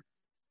 No.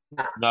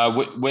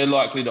 No, we're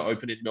likely to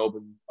open in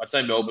Melbourne. I'd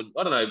say Melbourne.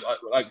 I don't know.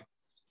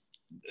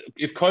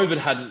 If COVID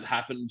hadn't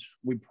happened,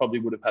 we probably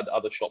would have had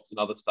other shops in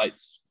other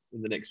states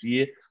in the next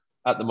year.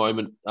 At the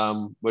moment,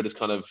 we're just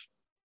kind of,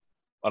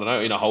 I don't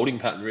know, in a holding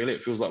pattern, really.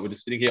 It feels like we're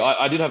just sitting here.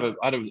 I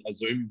had a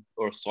Zoom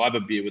or a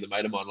cyber beer with a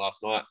mate of mine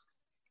last night.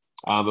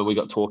 And we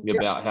got talking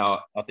about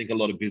how I think a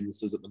lot of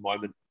businesses at the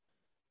moment,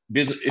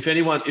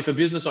 if a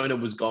business owner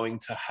was going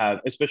to have,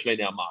 especially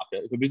in our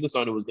market, if a business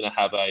owner was going to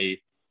have a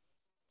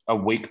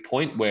weak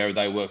point where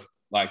they were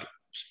like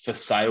for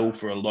sale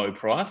for a low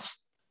price,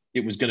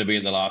 it was going to be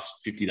in the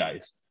last 50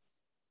 days.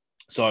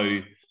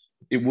 So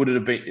it would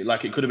have been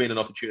like, it could have been an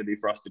opportunity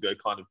for us to go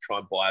kind of try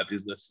and buy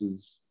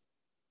businesses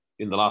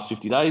in the last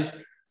 50 days.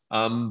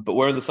 But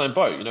we're in the same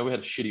boat. We had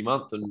a shitty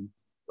month and,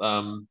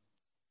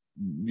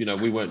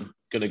 we weren't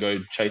going to go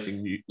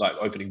chasing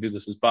opening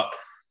businesses. But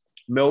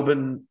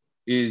Melbourne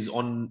is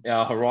on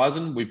our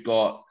horizon. I've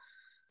got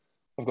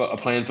a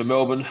plan for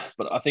Melbourne,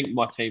 but I think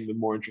my team are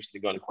more interested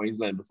in going to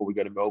Queensland before we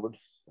go to Melbourne,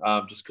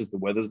 just because the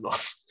weather's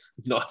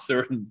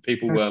nicer and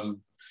people.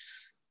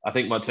 I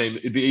think my team,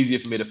 it'd be easier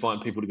for me to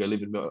find people to go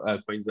live in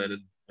Queensland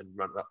and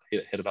run it up,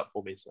 head it up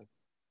for me. So,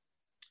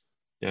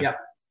 yeah.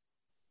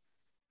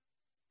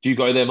 Do you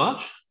go there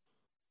much?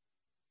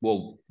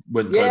 Well,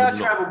 when I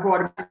travel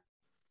quite a bit.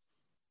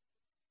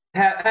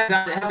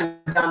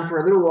 Haven't done for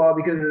a little while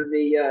because of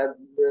the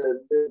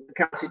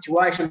current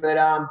situation, but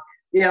I'm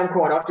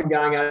quite often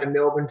going over to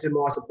Melbourne to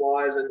my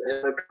suppliers and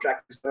the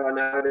contractors that I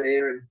know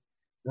there,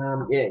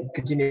 and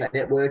continue that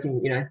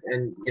networking,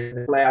 and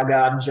the flower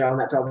garden show and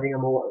that type of thing.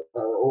 I'm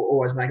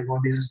always making my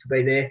business to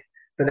be there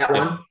for that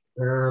one.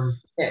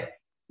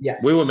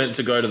 We were meant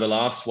to go to the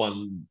last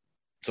one,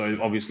 so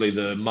obviously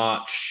the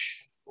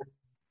March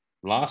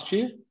last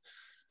year.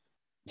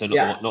 So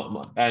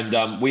not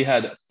and we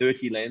had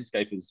 30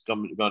 landscapers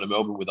going to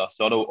Melbourne with us.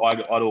 So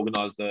I'd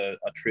organised a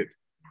trip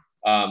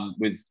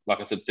with, like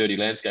I said, 30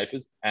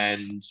 landscapers,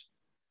 and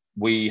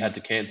we had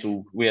to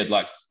cancel. We had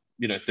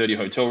 30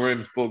 hotel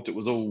rooms booked. It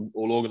was all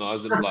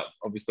organised, and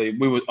obviously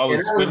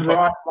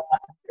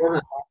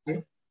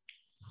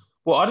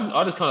Well,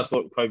 I just kind of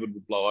thought COVID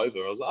would blow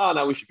over. I was like, oh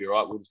no, we should be all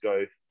right. We'll just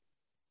go.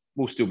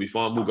 We'll still be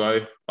fine. We'll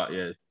go. But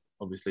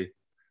obviously,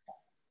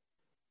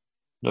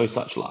 no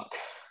such luck.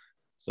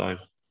 So.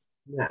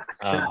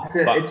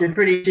 It's a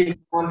pretty shitty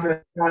time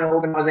for trying to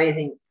organise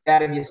anything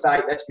out of your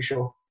state, that's for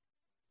sure.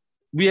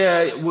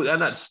 Yeah,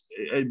 and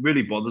it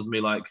really bothers me.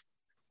 Like,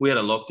 we had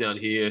a lockdown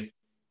here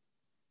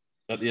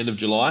at the end of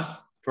July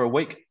for a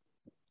week,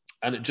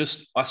 and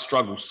I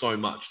struggle so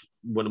much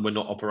when we're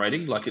not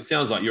operating. Like, it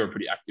sounds like you're a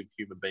pretty active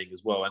human being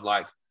as well, and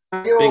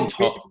being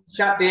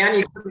shut down,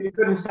 you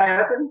couldn't stay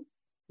open.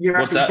 You're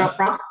What's that? Shut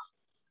front.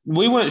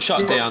 We weren't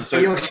shut down,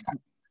 so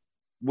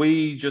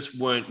we just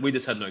weren't. We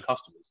just had no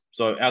customers.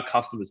 So our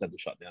customers had to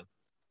shut down.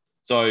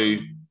 So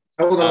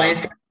all the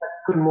landscapers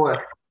couldn't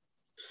work.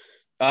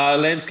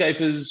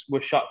 Landscapers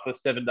were shut for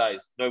 7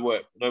 days. No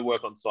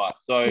work on site.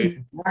 So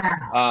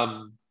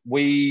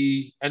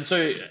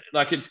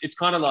it's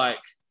kind of like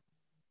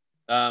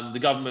the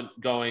government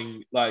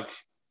going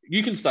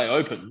you can stay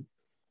open.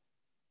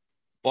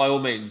 By all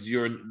means,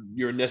 you're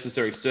a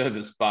necessary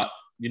service, but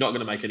you're not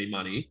going to make any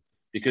money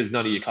because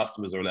none of your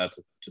customers are allowed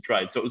to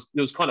trade. So it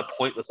was kind of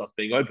pointless us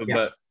being open,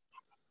 but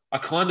I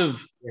kind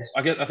of, Yes.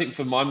 I think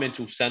for my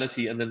mental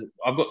sanity, and then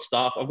I've got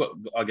staff, I've got,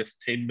 I guess,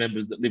 team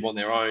members that live on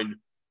their own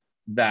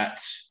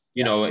that,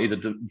 you know, are either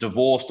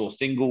divorced or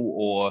single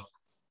or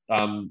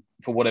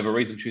for whatever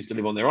reason choose to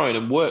live on their own,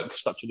 and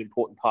work's such an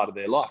important part of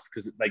their life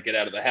because they get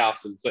out of the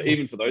house. And so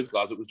even for those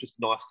guys, it was just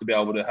nice to be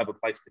able to have a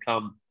place to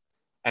come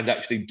and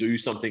actually do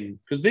something.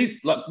 Because these,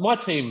 like my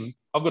team,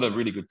 I've got a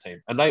really good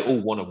team and they all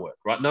want to work,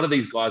 right? None of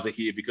these guys are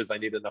here because they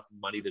need enough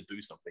money to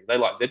do something. They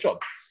like their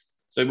job.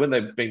 So when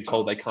they've been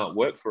told they can't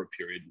work for a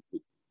period,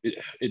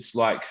 it's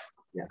like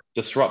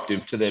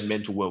disruptive to their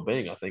mental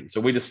well-being, I think.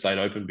 So we just stayed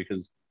open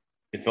because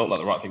it felt like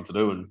the right thing to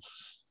do. And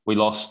we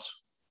lost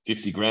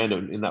 50 grand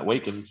in that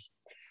week, and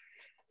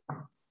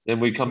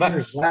then we come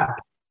back. Wow.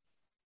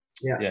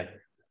 Yeah. Yeah.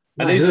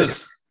 And these are,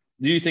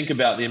 do you think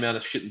about the amount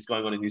of shit that's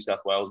going on in New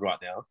South Wales right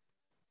now?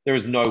 There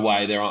is no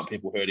way there aren't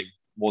people hurting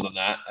more than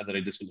that, and that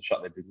are just going to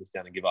shut their business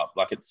down and give up.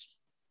 Like it's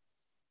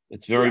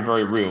very,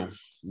 very real.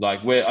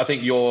 Like I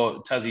think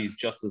your Tassie's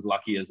just as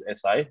lucky as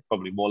SA,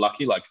 probably more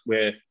lucky. Like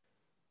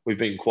we've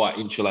been quite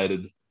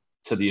insulated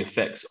to the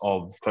effects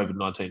of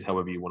COVID-19,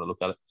 however you want to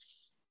look at it.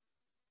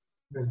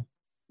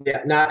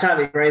 Yeah, no, I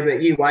totally agree.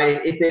 But you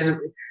wait. If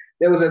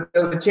there was a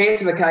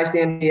chance of a case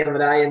down the other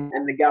day,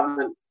 and the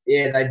government,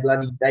 they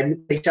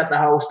shut the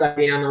whole state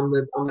down on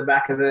the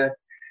back of a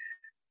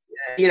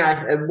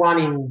one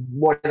in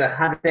whatever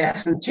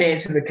 100,000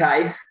 chance of a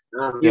case.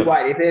 You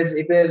wait.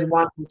 If there's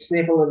one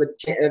sniffle of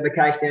a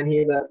case down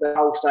here, the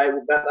whole state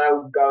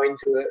will go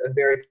into a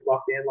very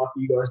lockdown like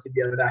you guys did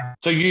the other day.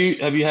 So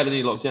have you had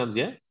any lockdowns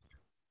yet?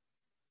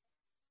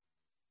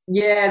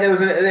 Yeah,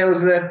 there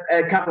was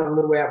a couple of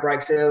little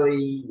outbreaks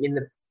early in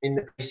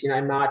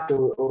the March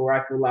or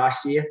April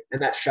last year,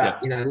 and that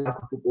shut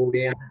local football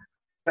down.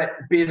 But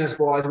business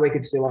wise, we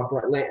could still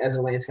operate as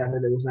a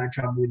landscaper. There was no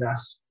trouble with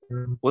us.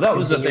 Well, that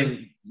was the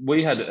thing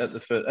we had at the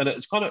first, and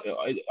it's kind of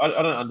I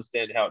don't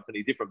understand how it's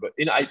any different. But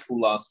in April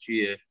last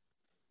year,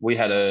 we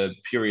had a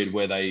period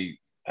where they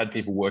had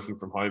people working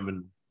from home,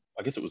 and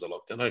I guess it was a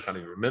lockdown. I can't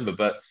even remember,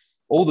 but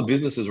all the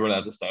businesses were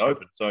allowed to stay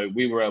open. So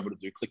we were able to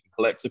do click and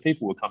collect. So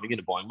people were coming in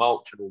and buying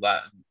mulch and all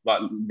that. And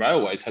like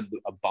railways had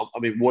a bump. I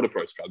mean,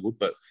 WaterPro struggled,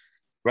 but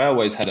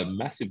railways had a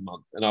massive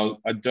month. And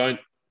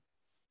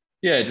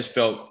it just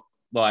felt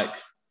like,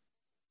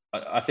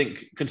 I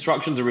think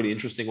construction's a really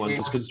interesting one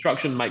because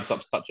construction makes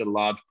up such a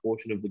large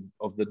portion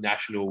of the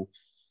national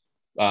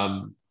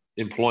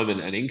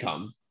employment and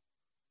income.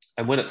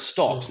 And when it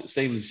stops, it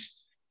seems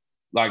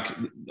like,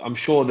 I'm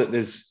sure that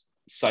there's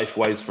safe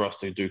ways for us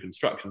to do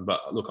construction,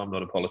 but look, I'm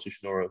not a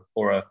politician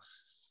or a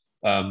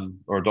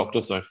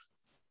doctor, so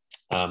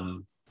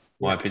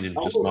my opinion.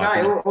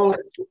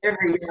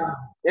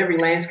 Every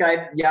landscape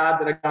yard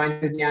that are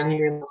going to down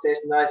here in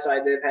Launceston, they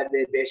say they've had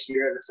their best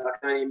year ever. So I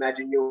can only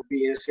imagine you'll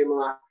be in a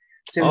similar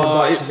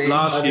boat to them.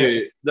 Last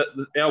year,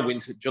 our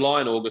winter,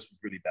 July and August was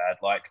really bad.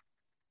 Like,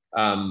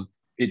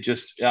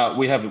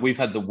 we've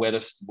had the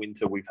wettest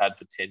winter we've had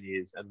for 10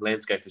 years, and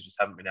landscapers just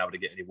haven't been able to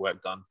get any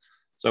work done.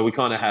 So we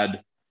kind of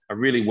had a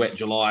really wet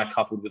July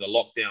coupled with a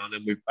lockdown,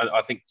 and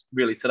I think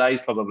really today's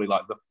probably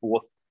like the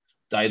fourth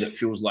day that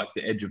feels like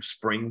the edge of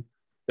spring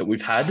that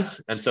we've had,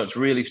 and so it's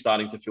really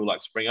starting to feel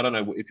like spring. I don't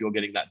know if you're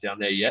getting that down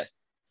there yet,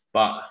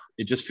 but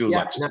it just feels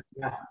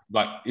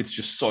like it's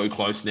just so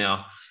close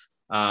now.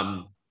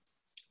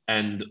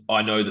 And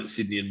I know that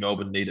Sydney and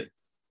Melbourne need it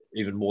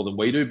even more than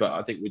we do, but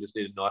I think we just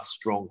need a nice,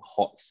 strong,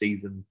 hot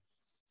season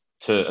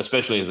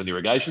especially as an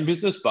irrigation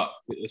business, but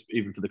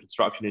even for the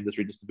construction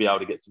industry, just to be able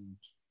to get some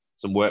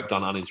work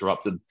done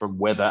uninterrupted from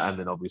weather and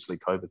then obviously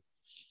COVID.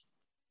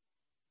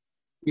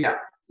 Yeah,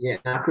 no,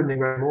 I couldn't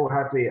agree more.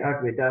 Hopefully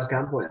it does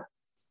come for you.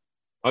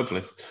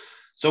 Hopefully.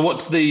 So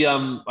what's the,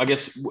 I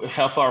guess,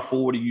 how far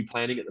forward are you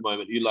planning at the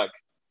moment? Are you like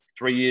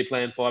 3-year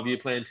plan, 5-year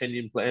plan,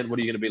 10-year plan? What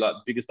are you going to be like,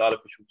 the biggest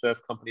artificial turf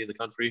company in the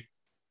country?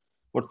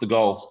 What's the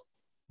goal?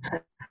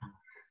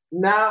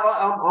 No,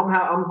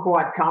 I'm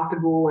quite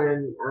comfortable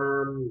and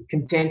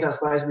content, I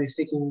suppose, with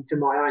sticking to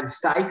my own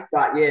state.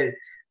 But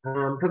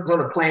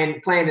sort of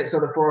planned it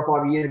sort of 4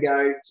 or 5 years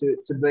ago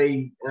to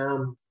be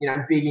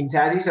big in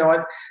Tassie.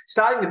 So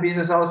starting the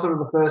business, I was sort of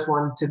the first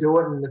one to do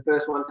it and the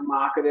first one to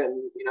market it,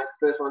 and the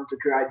first one to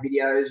create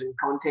videos and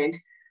content.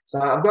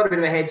 So I've got a bit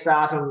of a head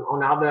start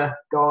on other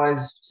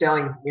guys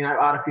selling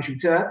artificial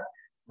turf.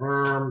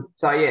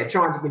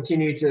 Trying to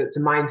continue to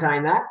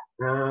maintain that.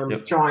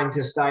 Trying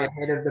to stay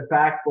ahead of the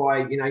pack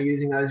by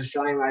using those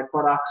Australian-made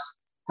products,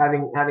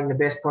 having the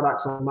best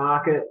products on the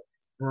market,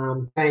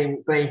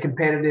 being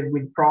competitive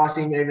with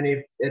pricing, even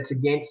if it's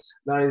against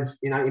those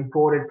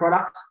imported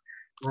products.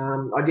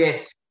 I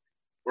guess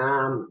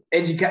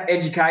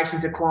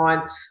education to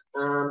clients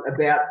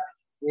about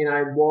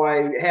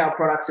how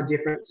products are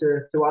different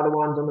to other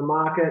ones on the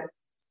market,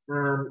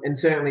 and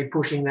certainly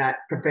pushing that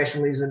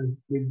professionalism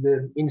with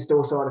the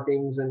in-store side of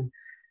things, and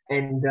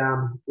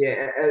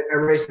a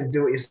recent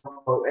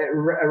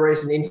a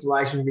recent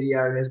installation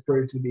video has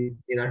proved to be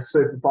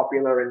super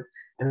popular,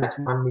 and that's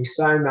won me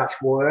so much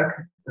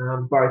work,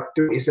 both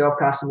do-it-yourself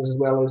customers as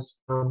well as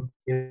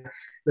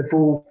the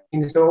full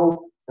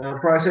install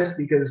process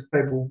because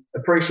people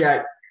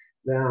appreciate,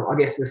 I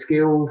guess, the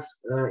skills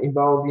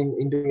involved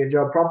in doing a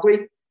job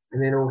properly.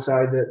 And then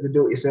also the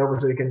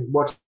do-it-yourselfers who can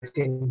watch it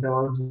 10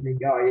 times and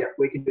think, oh, yeah,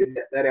 we can do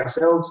that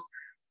ourselves.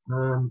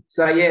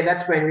 So, yeah,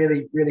 that's been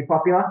really, really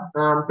popular.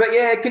 But,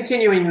 yeah,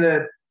 continuing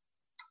the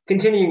 3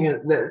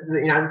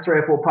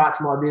 or 4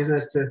 parts of my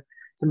business to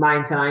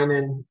maintain.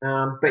 And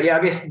but, yeah,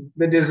 I guess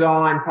the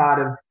design part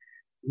of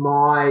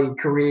my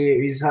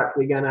career is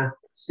hopefully going to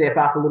step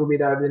up a little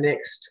bit over the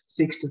next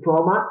 6 to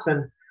 12 months.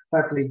 And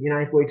hopefully,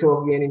 if we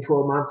talk again in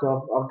 12 months,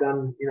 I've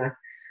done,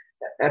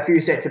 a few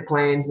sets of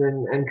plans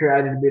and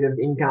created a bit of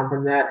income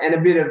from that and a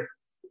bit of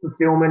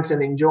fulfillment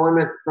and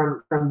enjoyment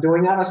from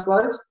doing that, I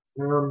suppose.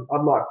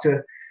 I'd like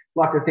to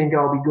think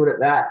I'll be good at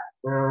that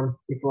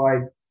if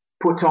I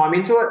put time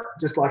into it.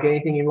 Just like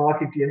anything in life,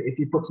 if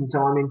you put some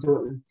time into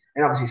it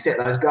and obviously set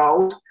those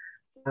goals,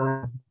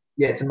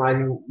 it's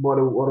amazing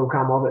what'll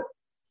come of it.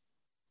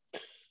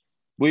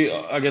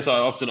 I guess I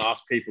often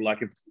ask people,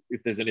 like,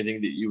 if there's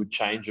anything that you would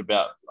change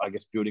about, I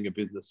guess, building a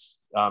business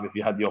if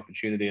you had the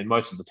opportunity. And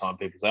most of the time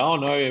people say, oh,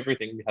 no,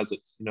 everything has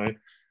its,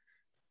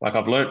 like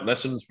I've learned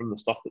lessons from the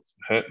stuff that's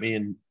hurt me.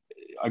 And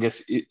I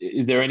guess,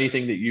 is there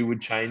anything that you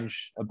would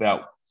change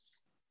about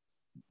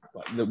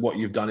what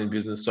you've done in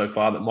business so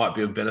far that might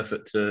be of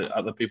benefit to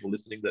other people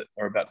listening that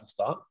are about to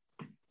start?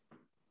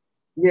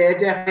 Yeah,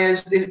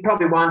 definitely. It's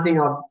probably one thing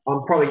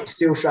I'm probably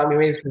still struggling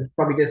with. It's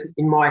probably just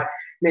in my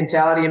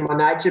mentality and my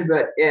nature,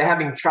 but yeah,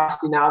 having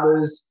trust in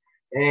others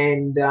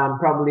and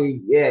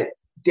probably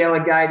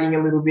delegating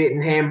a little bit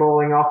and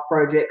handballing off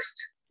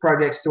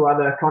projects to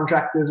other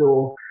contractors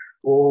or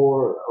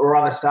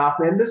other staff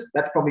members.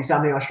 That's probably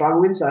something I struggle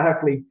with. So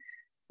hopefully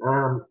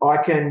I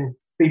can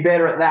be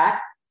better at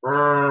that.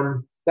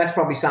 That's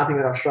probably something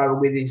that I've struggled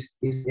with is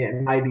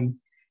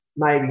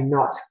maybe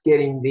not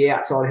getting the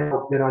outside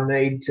help that I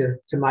need to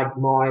make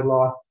my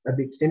life a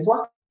bit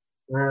simpler.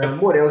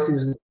 What else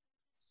is?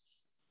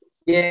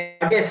 Yeah,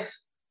 I guess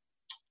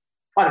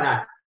I don't know.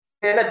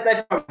 Yeah,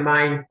 that's probably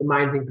the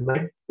main thing for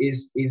me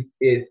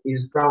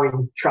is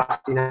growing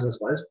trust in us, I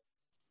suppose.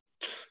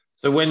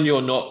 So when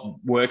you're not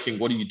working,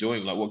 what are you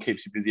doing? Like, what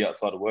keeps you busy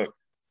outside of work?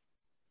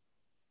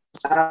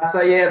 I'm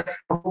a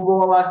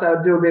footballer, so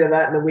I do a bit of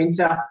that in the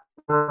winter.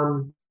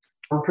 I'm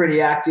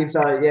pretty active,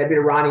 so yeah, a bit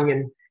of running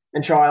and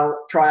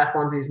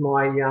triathlons is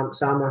my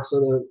summer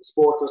sort of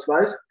sport, I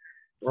suppose.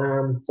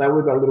 So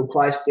we've got a little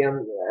place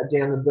down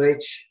the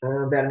beach,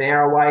 about an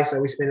hour away. So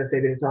we spend a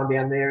fair bit of time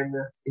down there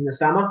in the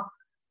summer.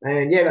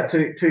 And yeah, got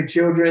two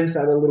children. So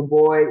I've got a little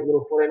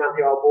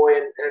 14-month-old boy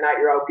and an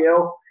 8-year-old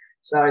girl.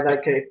 So they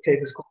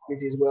keep us quite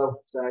busy as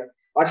well. So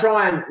I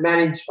try and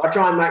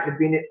make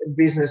the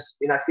business,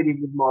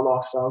 fitting with my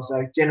lifestyle.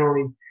 So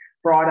generally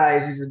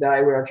Fridays is a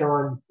day where I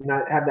try and,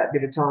 have that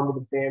bit of time with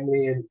the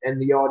family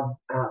and the odd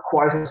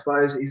quote, I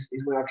suppose, is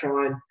when I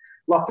try and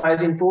lock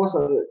those in for,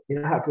 so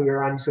that, hopefully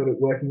we're only sort of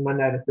working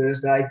Monday to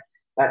Thursday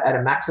at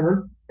a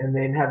maximum, and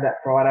then have that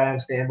Friday on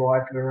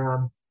standby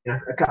for,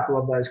 a couple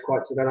of those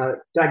quotes that I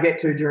don't get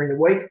to during the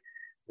week.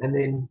 And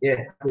then,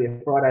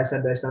 Friday,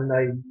 Saturday,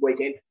 Sunday,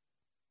 weekend.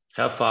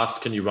 How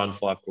fast can you run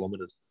 5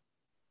 kilometres?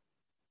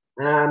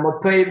 My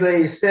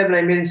PB is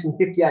 17 minutes and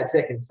 58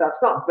 seconds. So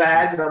it's not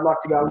bad, but I'd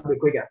like to go a little bit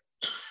quicker.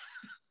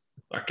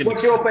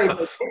 What's your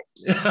PB?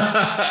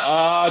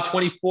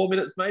 24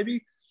 minutes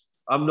maybe.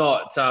 I'm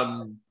not...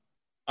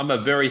 I'm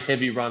a very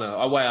heavy runner.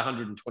 I weigh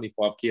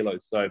 125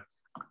 kilos. So...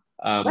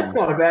 that's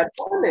not a bad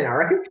time then, I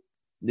reckon.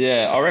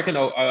 Yeah, I reckon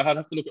I'd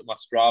have to look at my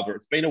Strava.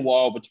 It's been a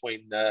while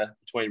between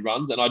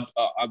runs, and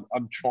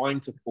I'm trying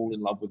to fall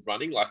in love with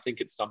running. I think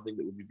it's something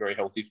that would be very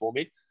healthy for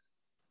me,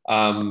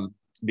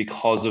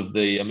 because of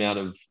the amount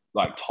of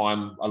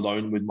time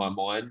alone with my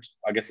mind.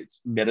 I guess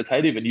it's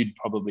meditative, and you'd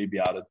probably be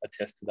able to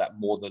attest to that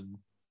more than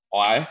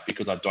I,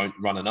 because I don't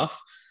run enough.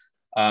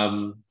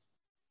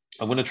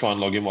 I'm going to try and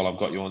log in while I've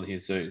got you on here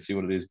so see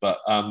what it is. But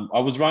I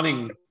was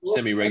running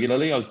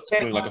semi-regularly. I was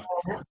doing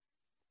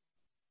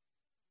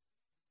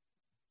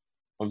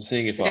I'm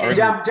seeing if I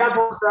jump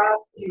on Strava.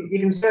 You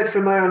can search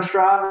for me on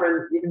Strava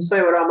and you can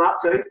see what I'm up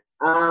to.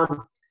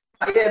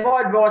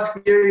 My advice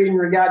for you in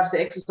regards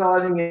to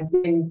exercising and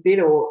getting fit,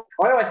 or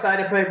I always say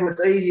to people, it's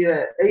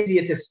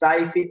easier to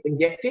stay fit than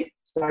get fit.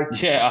 So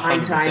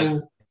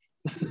maintaining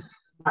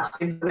much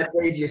simpler, that's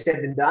easier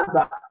said than done.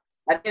 But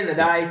at the end of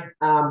the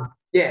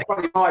day,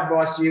 probably my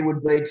advice to you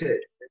would be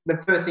the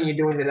first thing you're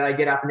doing the day,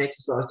 get up and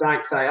exercise.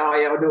 Don't say, oh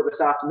yeah, I'll do it this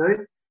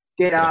afternoon.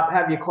 Get up,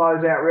 have your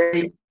clothes out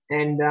ready.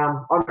 And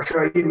I'm not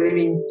sure, are you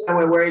living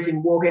somewhere where you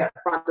can walk out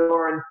the front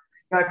door and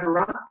go for a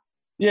run?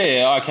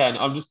 Yeah, I can.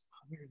 I want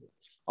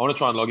to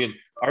try and log in.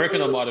 I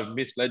reckon I might have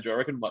misled you. I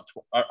reckon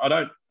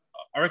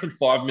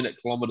 5-minute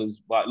kilometers,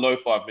 low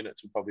 5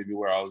 minutes would probably be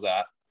where I was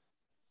at.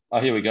 Oh,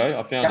 here we go.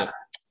 I found it.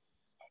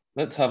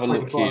 Let's have a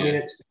look here.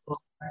 Minutes.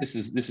 This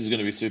is going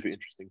to be super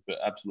interesting for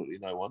absolutely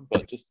no one,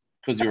 but just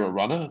because you're a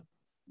runner,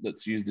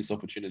 let's use this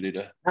opportunity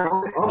to.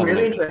 I'm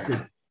really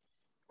interested.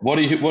 What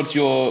are you on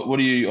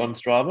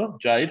Strava,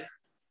 Jade?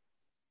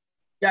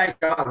 Jade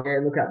Child, yeah,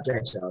 look up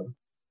Jade Child.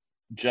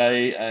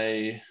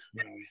 J-A...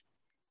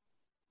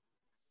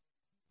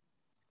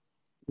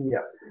 Yeah.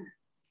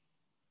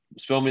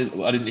 Spell me.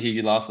 I didn't hear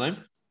your last name.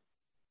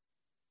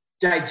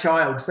 Jade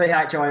Child,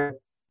 CHI.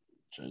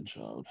 Jade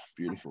Child.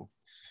 Beautiful.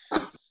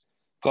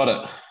 Got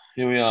it.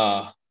 Here we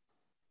are.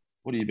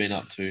 What have you been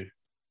up to?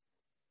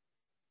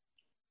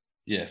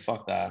 Yeah,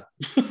 fuck that.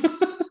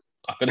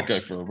 I'm gonna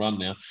go for a run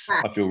now.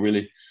 I feel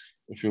really.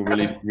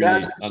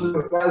 That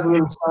was a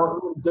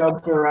little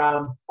job for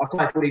I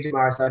play footy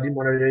tomorrow, so I didn't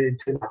want to do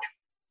too much.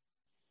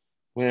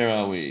 Where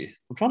are we?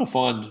 I'm trying to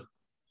find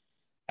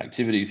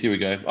activities. Here we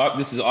go.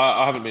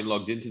 I haven't been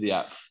logged into the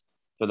app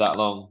for that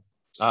long.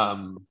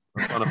 I'm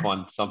trying to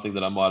find something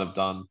that I might have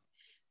done.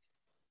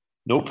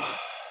 Nope,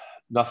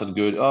 nothing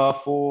good. No,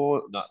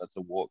 that's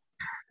a walk.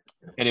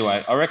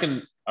 Anyway, I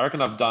reckon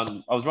I've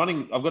done. I've got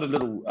a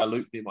little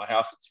loop near my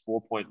house. It's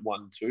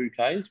 4.12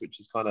 Ks, which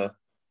is kind of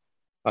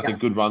like a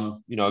good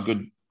run. You know,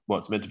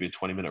 it's meant to be a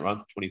 20-minute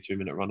run,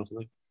 22-minute run or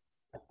something.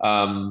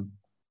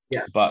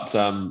 But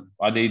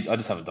I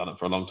just haven't done it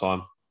for a long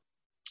time.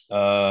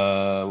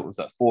 What was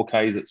that?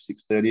 4Ks at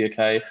 6:30 a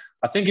K.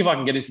 I think if I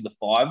can get into the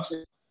fives,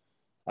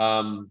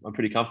 I'm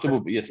pretty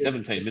comfortable. But yeah,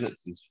 17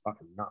 minutes is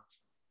fucking nuts.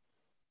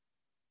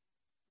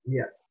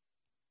 Yeah.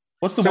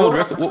 What's the world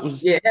record? What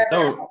was? Yeah.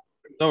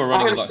 They were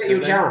running like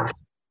 17.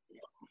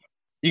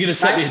 You're going to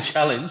set me a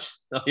challenge?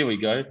 Oh, here we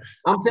go.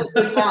 I'm setting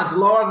a challenge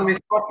live on this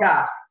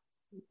podcast.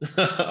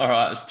 All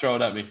right, throw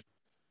it at me.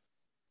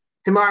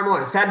 Tomorrow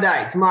morning,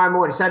 Saturday,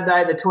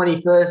 the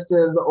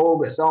 21st of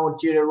August. I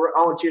want you to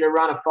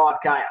run a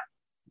 5K.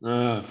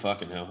 Oh,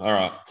 fucking hell. All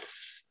right.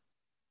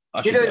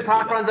 You do the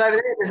park runs over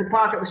there? There's a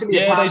park. There should be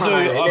a park run.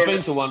 Yeah, they do. I've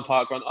been to one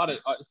park run.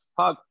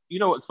 You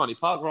know what's funny?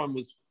 Park run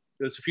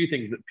there's a few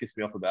things that piss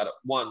me off about it.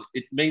 One,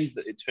 it means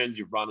that it turns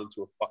your run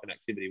into a fucking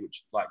activity,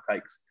 which like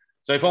takes.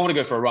 So if I want to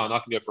go for a run, I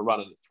can go for a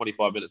run and it's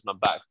 25 minutes and I'm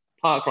back.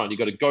 Park run, you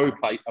got to go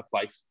play a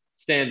place,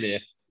 stand there,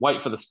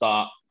 wait for the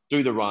start,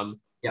 do the run,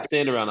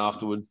 stand around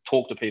afterwards,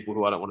 talk to people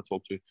who I don't want to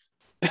talk to,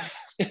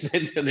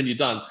 and then you're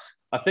done.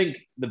 I think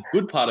the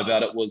good part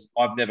about it was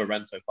I've never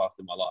ran so fast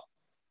in my life,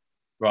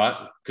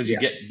 right? Because you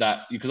get that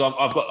because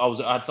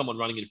I had someone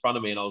running in front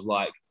of me and I was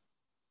like,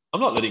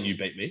 I'm not letting you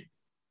beat me,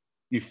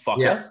 you fucker.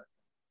 Yeah.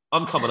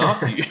 I'm coming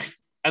after you.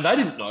 And they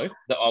didn't know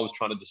that I was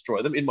trying to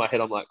destroy them. In my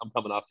head, I'm like, I'm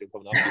coming after you.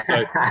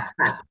 So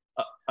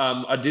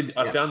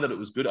I found that it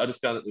was good. I just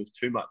found that there was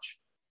too much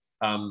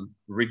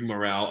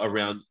rigmarole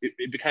around.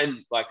 It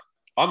became like,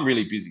 I'm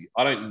really busy.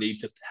 I don't need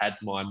to pad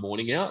my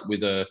morning out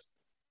with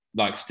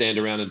stand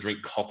around and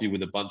drink coffee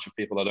with a bunch of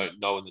people I don't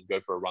know and then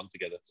go for a run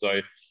together.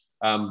 So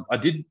I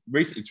did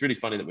recently, it's really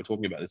funny that we're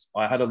talking about this.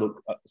 I had a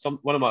look,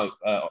 one of my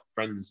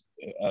friends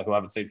who I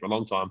haven't seen for a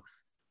long time,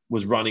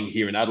 was running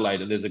here in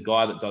Adelaide, and there's a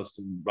guy that does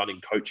some running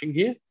coaching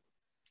here.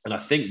 And I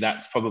think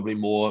that's probably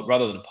more,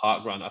 rather than a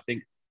park run, I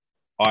think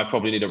I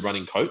probably need a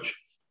running coach.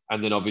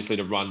 And then obviously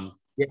to run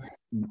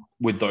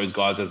with those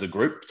guys as a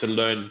group to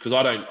learn, because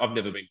I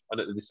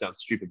know this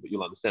sounds stupid, but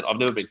you'll understand. I've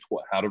never been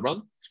taught how to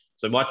run.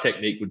 So my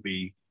technique would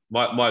be,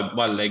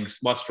 my legs,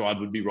 my stride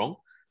would be wrong.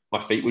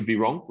 My feet would be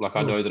wrong. Like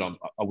I know that I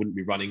wouldn't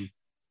be running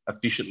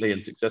efficiently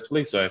and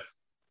successfully. So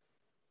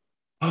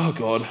oh,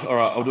 God. All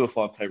right, I'll do a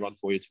 5K run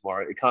for you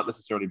tomorrow. It can't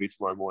necessarily be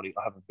tomorrow morning.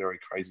 I have a very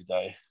crazy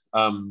day.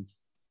 Don't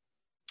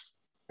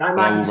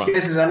make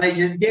excuses. I need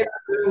you to get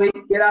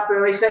up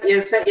early, set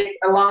your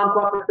alarm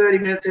clock for 30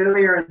 minutes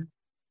earlier and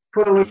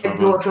put a little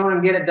torch on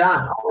and get it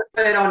done. I'll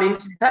put it on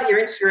take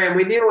your Instagram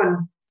with you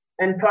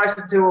and post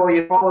it to all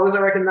your followers. I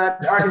reckon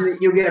that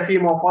you'll get a few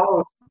more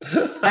followers.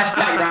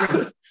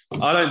 I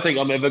don't think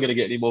I'm ever going to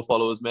get any more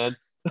followers, man.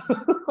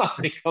 I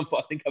think I've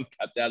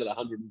capped out at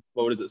 100.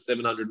 What is it?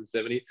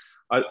 770.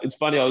 It's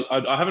funny. I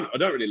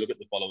don't really look at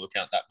the follower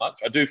count that much.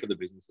 I do for the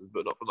businesses,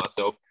 but not for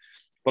myself.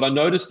 But I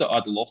noticed that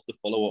I'd lost a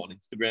follower on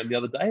Instagram the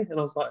other day, and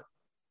I was like,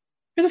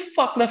 "Who the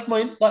fuck left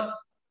my like?"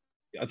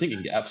 I think you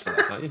can get apps for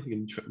that, can't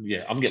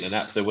you? I'm getting an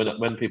app. So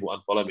when people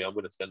unfollow me, I'm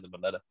going to send them a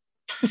letter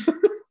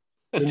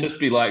and just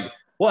be like,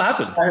 "What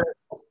happened?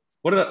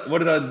 What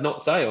did I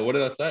not say, or what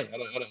did I say? I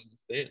don't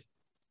understand."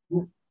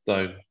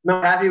 So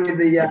not happy with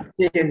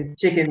the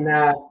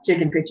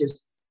chicken pictures.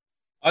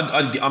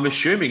 I'm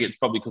assuming it's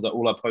probably because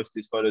all I post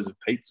is photos of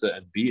pizza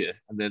and beer,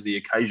 and then the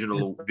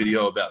occasional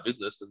video about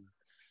business. And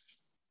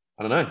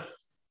I don't know.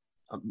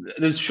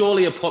 There's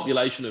surely a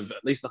population of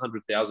at least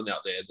 100,000 out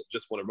there that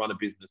just want to run a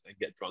business and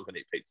get drunk and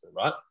eat pizza,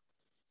 right?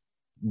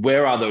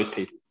 Where are those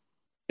people?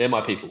 They're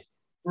my people.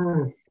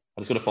 I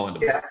just got to find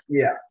them.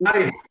 Yeah.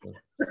 Maybe.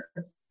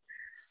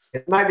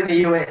 Maybe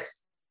the US.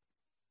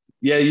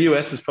 Yeah, the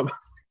US is probably.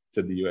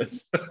 To the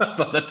US.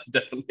 So that's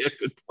definitely a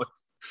good point.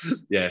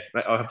 Yeah,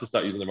 I'll have to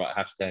start using the right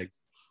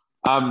hashtags.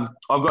 I've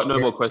got no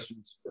more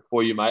questions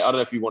for you, mate. I don't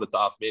know if you wanted to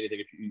ask me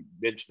anything. If you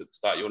mentioned at the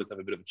start you wanted to have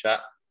a bit of a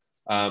chat.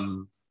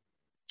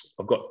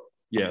 I've got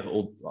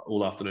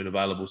all afternoon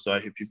available. So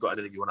if you've got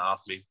anything you want to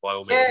ask me, by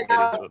all means, get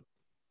into it.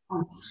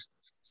 I'm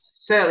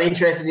certainly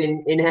interested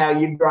in how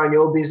you've grown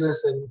your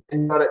business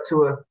and got it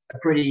to a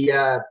pretty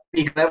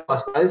big level, I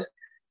suppose.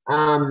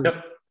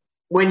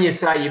 when you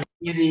say you're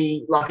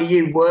busy, like are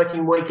you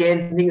working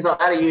weekends and things like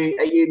that? Are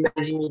you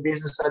managing your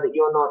business so that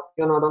you're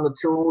not on the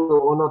tools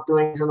or not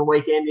doing things on the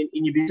weekend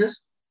in your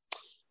business?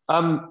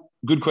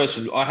 Good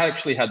question. I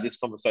actually had this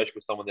conversation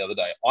with someone the other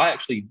day. I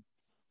actually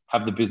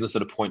have the business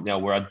at a point now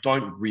where I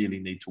don't really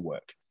need to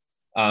work.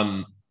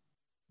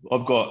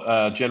 I've got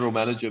a general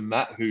manager,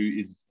 Matt, who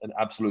is an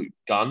absolute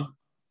gun,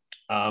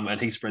 and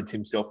he spreads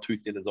himself too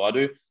thin as I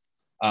do.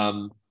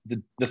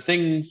 The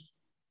thing,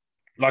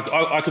 like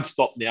I could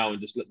stop now and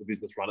just let the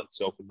business run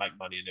itself and make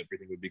money and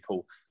everything would be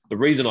cool. The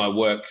reason I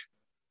work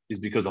is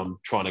because I'm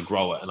trying to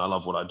grow it and I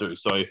love what I do.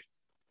 So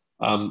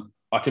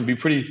I can be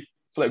pretty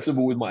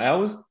flexible with my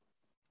hours.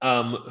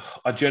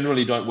 I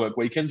generally don't work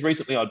weekends.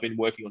 Recently, I've been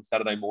working on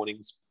Saturday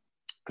mornings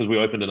because we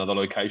opened another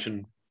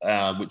location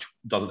which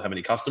doesn't have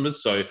any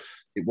customers. So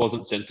it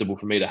wasn't sensible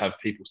for me to have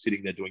people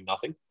sitting there doing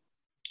nothing.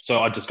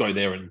 So I'd just go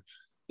there and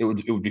it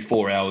would be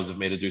 4 hours of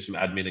me to do some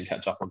admin and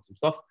catch up on some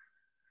stuff.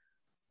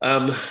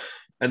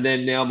 And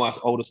then now my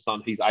oldest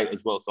son, he's 8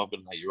 as well. So I've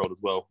got an 8-year-old as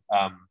well.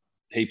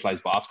 He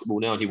plays basketball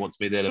now and he wants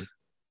me there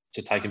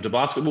to take him to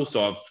basketball.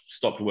 So I've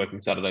stopped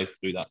working Saturdays to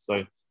do that.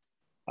 So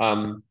I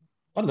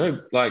don't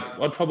know, like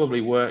I'd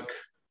probably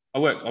I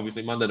work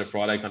obviously Monday to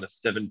Friday, kind of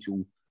 7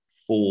 till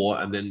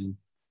 4, and then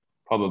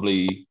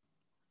probably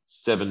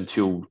 7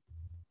 till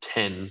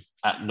 10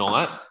 at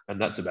night. And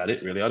that's about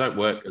it, really. I don't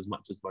work as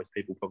much as most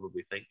people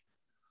probably think.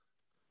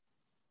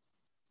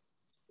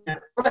 Yeah,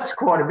 well, that's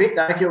quite a bit,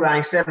 though. If you're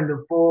going 7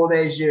 to 4,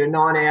 there's your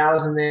 9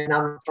 hours and then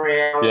another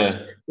 3 hours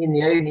in the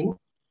evening.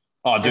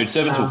 Oh, dude,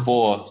 7 till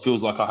 4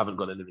 feels like I haven't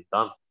got anything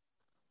done.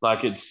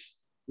 Like it's,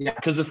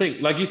 because the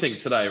thing, like you think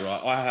today,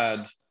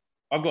 right?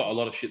 I've got a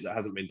lot of shit that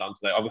hasn't been done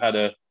today. I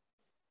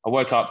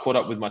woke up, caught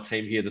up with my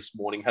team here this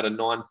morning, had a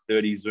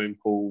 9:30 Zoom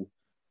call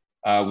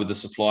with the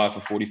supplier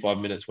for 45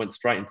 minutes, went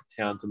straight into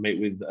town to meet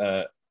with,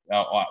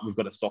 we've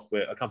got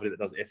a company that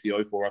does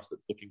SEO for us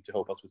that's looking to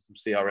help us with some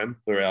CRM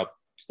for our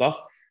stuff,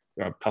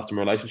 our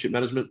customer relationship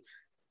management.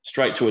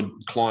 Straight to a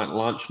client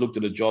lunch, looked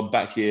at a job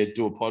back here,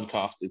 do a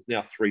podcast. It's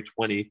now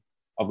 3:20.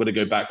 I've got to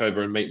go back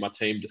over and meet my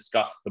team,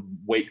 discuss the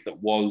week that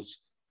was,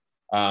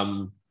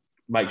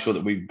 make sure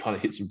that we kind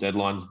of hit some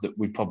deadlines that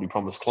we've probably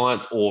promised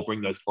clients, or bring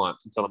those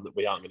clients and tell them that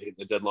we aren't going to hit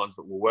the deadlines,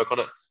 but we'll work on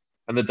it.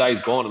 And the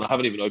day's gone and I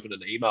haven't even opened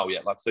an email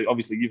yet. Like, so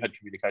obviously you've had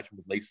communication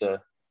with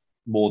Lisa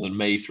more than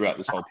me throughout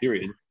this whole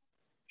period.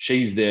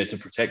 She's there to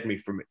protect me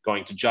from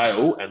going to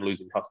jail and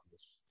losing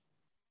customers.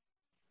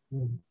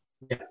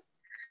 Yeah.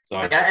 So,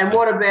 and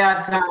what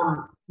about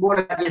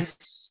your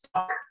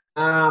stock,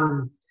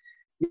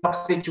 your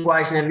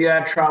situation? Have you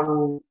had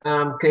trouble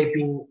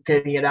keeping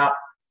it up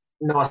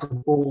nice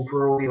and full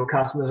for all your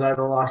customers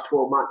over the last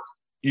 12 months?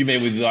 You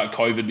mean with like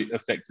COVID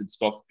affected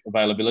stock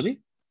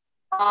availability?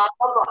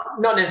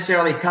 Not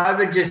necessarily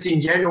COVID, just in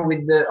general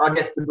with the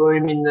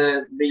boom in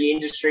the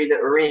industry that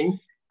we're in.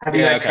 Have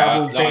you had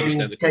trouble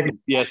keeping?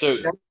 Yeah, so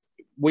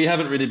we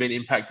haven't really been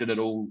impacted at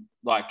all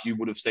like you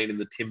would have seen in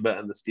the timber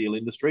and the steel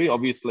industry.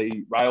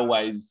 Obviously,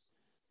 railways,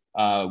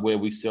 where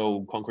we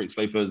sell concrete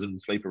sleepers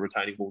and sleeper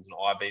retaining walls and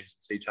I-beams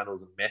and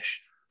C-channels and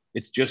mesh,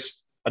 it's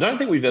just, I don't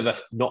think we've ever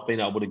not been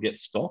able to get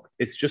stock.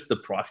 It's just the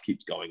price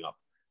keeps going up.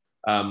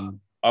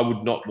 I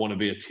would not want to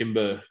be a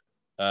timber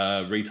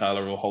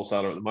retailer or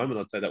wholesaler at the moment.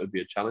 I'd say that would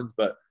be a challenge.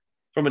 But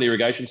from an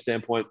irrigation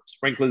standpoint,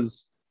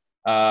 sprinklers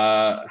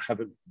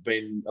haven't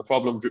been a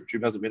problem. Drip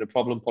tube hasn't been a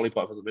problem.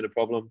 Polypipe hasn't been a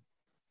problem.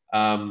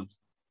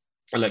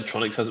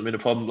 Electronics hasn't been a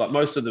problem. Like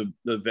most of the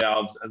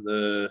valves and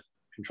the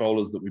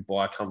controllers that we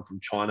buy come from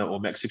China or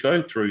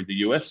Mexico through the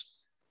US.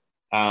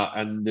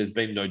 And there's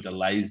been no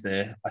delays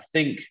there. I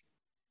think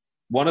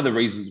one of the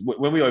reasons,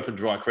 when we opened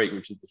Dry Creek,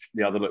 which is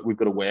the other, we've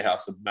got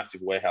a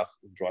massive warehouse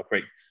in Dry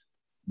Creek.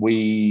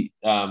 The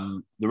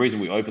reason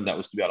we opened that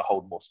was to be able to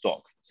hold more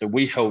stock. So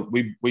we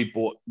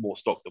bought more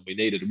stock than we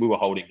needed. We were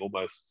holding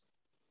almost,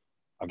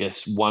 I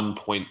guess,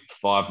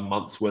 1.5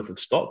 months worth of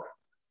stock,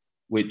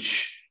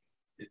 which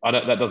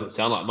that doesn't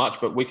sound like much,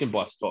 but we can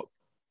buy stock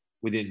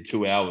within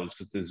 2 hours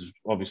because there's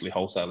obviously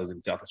wholesalers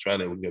in South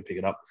Australia. We can go pick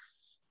it up.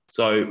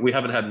 So we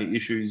haven't had any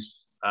issues,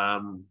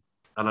 and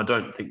I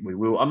don't think we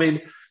will. I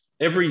mean,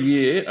 every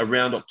year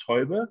around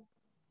October,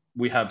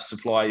 we have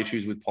supply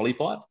issues with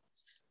polypipe.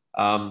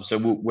 So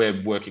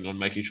we're working on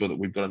making sure that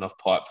we've got enough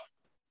pipe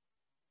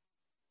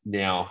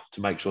now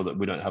to make sure that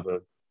we don't have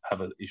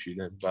an issue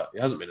then. But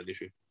it hasn't been an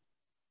issue.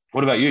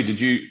 What about you?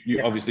 Did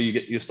you obviously you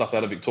get your stuff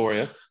out of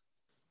Victoria?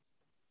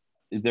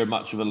 Is there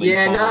much of a lead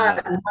time?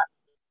 No.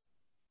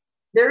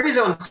 There is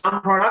on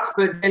some products,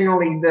 but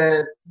generally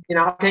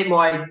I keep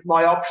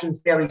my options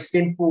fairly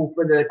simple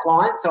for the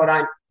client, so I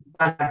don't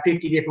have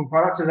 50 different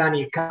products. There's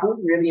only a couple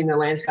really in the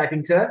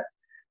landscaping turf.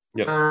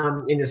 Yep.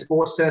 In the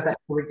sports turf, that's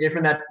a bit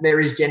different. That there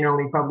is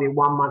generally probably a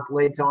 1 month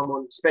lead time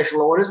on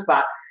special orders,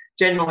 but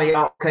generally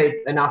I'll keep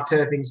enough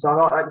turf in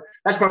stock.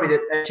 That's probably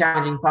the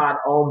challenging part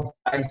of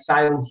a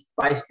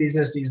sales-based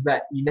business is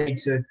that you need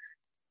to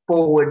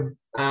forward.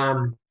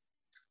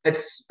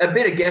 It's a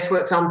bit of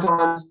guesswork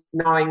sometimes,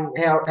 knowing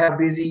how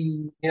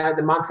busy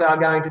the months are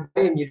going to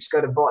be, and you just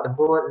got to bite the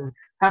bullet. And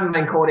haven't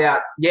been caught out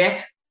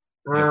yet,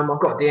 I've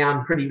got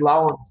down pretty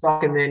low on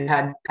stock, and then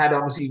had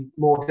obviously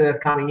more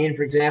turf coming in,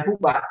 for example.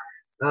 But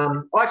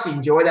I actually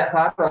enjoy that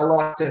part. I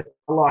like the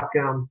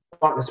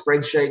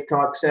spreadsheet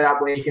type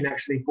setup where you can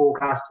actually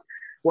forecast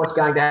what's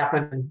going to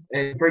happen.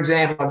 And for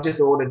example, I've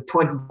just ordered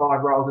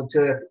 25 rolls of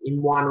turf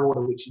in one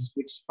order, which is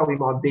probably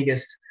my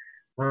biggest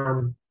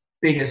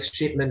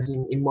shipment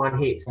in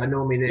one hit. So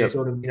normally there's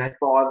sort of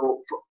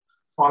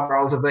five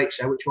rolls of each,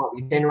 so which might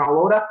be a 10-roll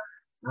order.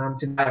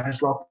 Today I've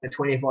just locked a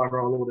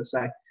 25-roll order.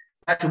 So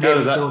that will get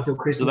until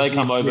Christmas. Do they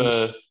come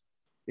over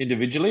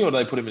individually, or do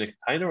they put them in a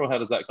container, or how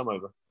does that come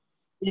over?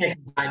 In a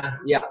container,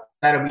 yeah.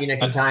 That'll be in a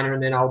container,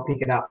 and then I'll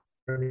pick it up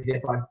from the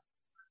depot.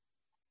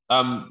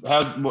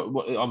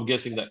 I'm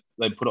guessing that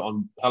they put it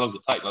on. How long does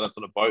it take? Like that's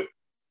on a boat.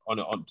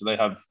 Do they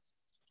have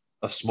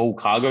a small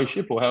cargo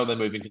ship, or how are they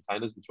moving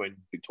containers between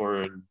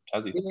Victoria and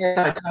Tassie?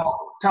 Yeah, so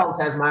Toll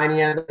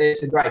Tasmania,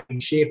 it's a great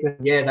big ship,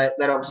 and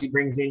that obviously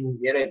brings in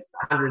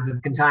hundreds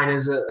of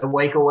containers a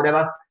week or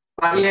whatever.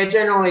 But yeah,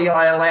 generally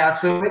I allow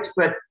 2 weeks,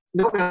 but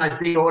normally on those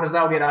big orders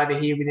they'll get over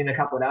here within a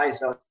couple of days,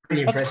 so it's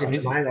pretty impressive.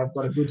 Mate, I've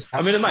got a good stuff.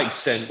 I mean, it makes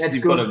sense.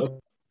 You've got an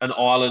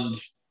island,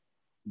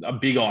 a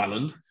big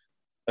island,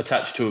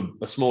 attached to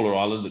a smaller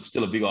island that's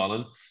still a big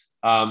island.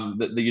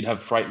 That you'd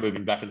have freight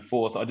moving back and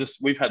forth.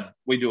 We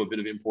do a bit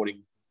of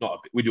importing.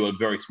 We do a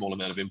very small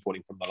amount of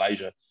importing from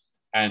Malaysia,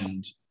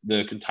 and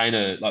the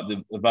container, like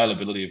the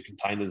availability of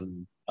containers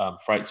and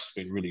freight's just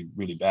been really,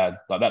 really bad.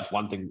 Like that's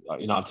one thing.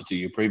 In answer to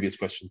your previous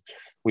question,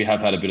 we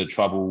have had a bit of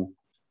trouble,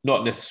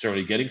 not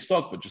necessarily getting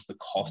stock, but just the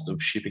cost of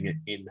shipping it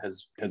in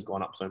has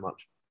gone up so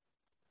much.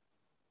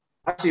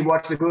 I actually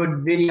watched a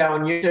good video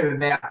on YouTube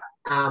about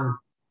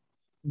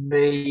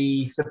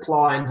the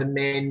supply and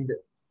demand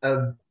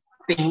of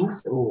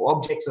things or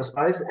objects, I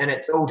suppose, and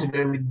it's all to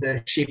do with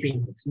the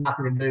shipping. It's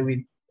nothing to do with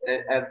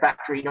a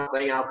factory not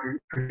being able to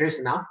produce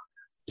enough.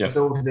 Yep. It's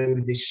all to do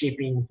with the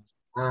shipping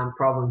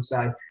problem.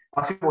 So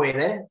I feel we're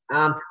there.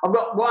 I've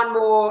got one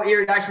more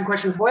irrigation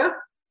question for you.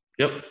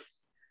 Yep.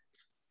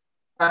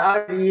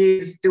 Over the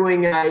years,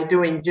 doing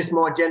just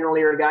my general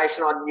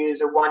irrigation, I'd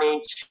use a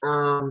 1-inch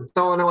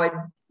solenoid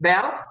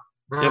valve.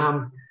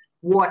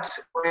 What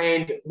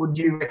brand would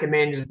you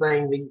recommend as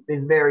being the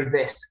very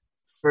best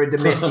for a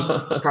domestic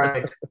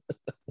product?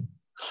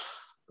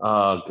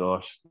 Oh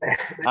gosh.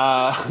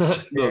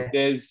 Look,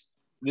 there's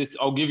this.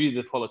 I'll give you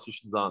the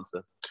politician's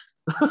answer,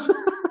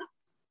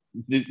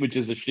 which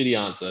is a shitty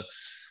answer.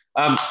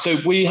 So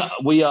we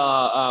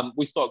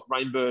stock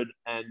Rainbird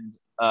and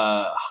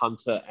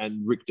Hunter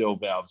and Rickdell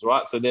valves,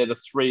 right? So they're the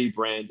 3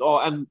 brands. Oh,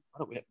 and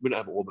we don't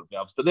have Orbit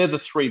valves, but they're the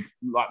 3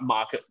 like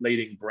market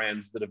leading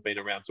brands that have been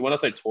around. So when I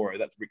say Toro,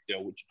 that's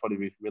Rickdell, which you'll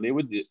probably be familiar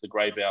with, the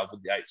grey valve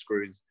with the 8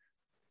 screws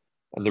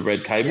and the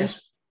red cables.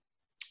 Yes.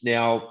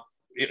 Now,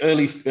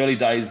 early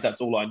days,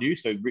 that's all I knew.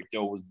 So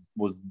Rickdell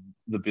was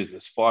the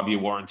business, 5-year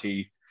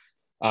warranty,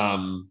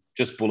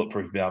 just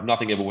bulletproof valve.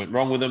 Nothing ever went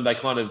wrong with them.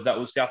 That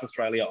was South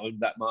Australia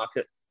owned that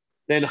market.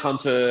 Then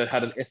Hunter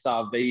had an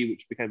SRV,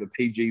 which became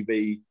a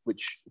PGV,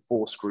 which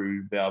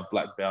 4-screw valve,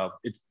 black valve.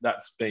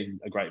 That's been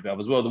a great valve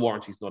as well. The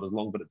warranty's not as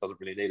long, but it doesn't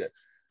really need it.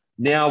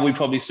 Now we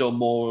probably sell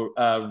more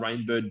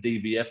Rainbird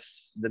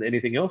DVFs than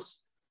anything else.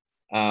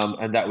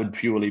 And that would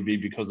purely be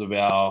because of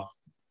our...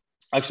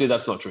 Actually,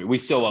 that's not true. We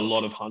sell a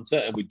lot of Hunter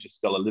and we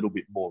just sell a little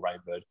bit more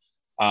Rainbird.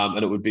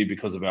 And it would be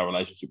because of our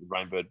relationship with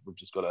Rainbird. We've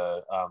just got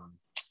a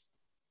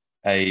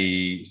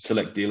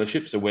select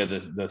dealership. So we're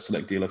the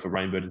select dealer for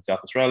Rainbird in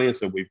South Australia.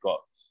 So we've got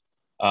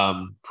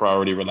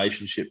priority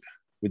relationship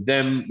with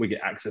them. We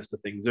get access to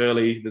things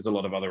early. There's a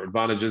lot of other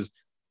advantages.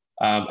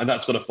 And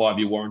that's got a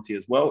 5-year warranty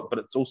as well, but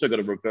it's also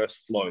got a reverse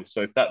flow.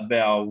 So if that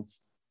valve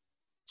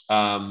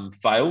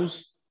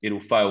fails, it'll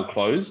fail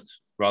closed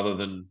rather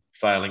than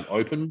failing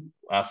open.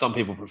 Some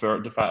people prefer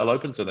it to fail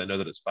open so they know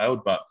that it's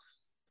failed. But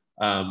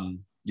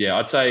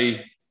I'd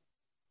say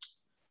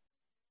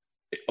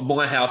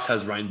my house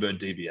has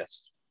Rainbird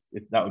DVS.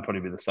 That would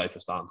probably be the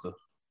safest answer.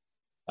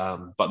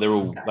 But they're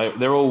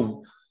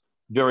all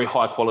very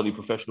high quality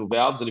professional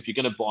valves. And if you're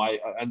going to buy,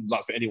 and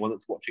like for anyone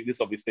that's watching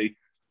this, obviously,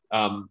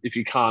 if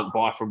you can't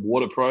buy from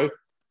WaterPro,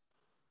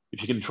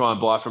 if you can try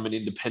and buy from an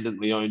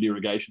independently owned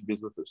irrigation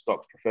business that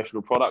stocks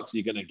professional products,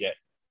 you're going to get,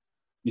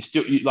 if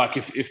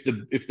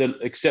the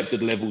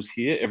accepted levels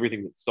here,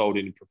 everything that's sold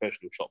in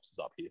professional shops is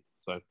up here.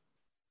 So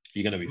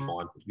you're going to be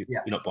fine. You're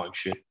not buying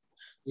shit.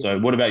 So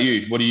what about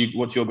you?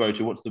 What's your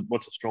go-to?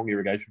 What's a strong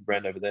irrigation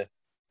brand over there?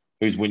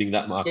 Who's winning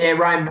that market? Yeah,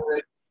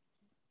 Rainbird.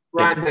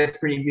 Rainbird's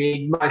pretty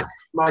big.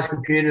 Most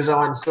computers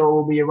I install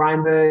will be a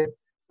Rainbird.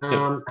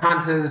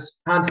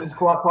 Hunter's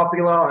quite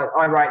popular.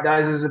 I rate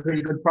those as a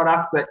pretty good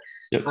product, but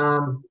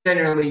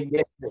generally,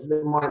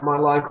 my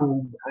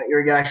local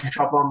irrigation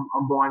shop,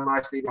 I'm buying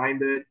mostly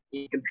Rainbird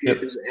in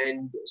computers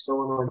and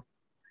solenoid.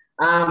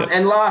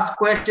 And last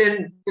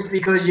question, just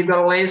because you've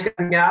got a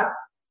landscaping yard,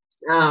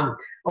 I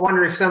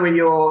wonder if some of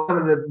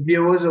the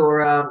viewers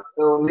or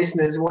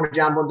listeners want to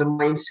jump onto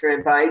my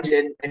Instagram page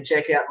and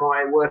check out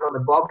my work on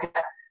the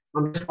Bobcat.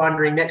 I'm just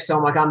wondering, next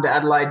time I come to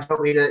Adelaide, do you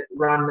want me to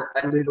run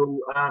a little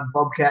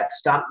Bobcat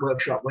stunt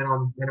workshop when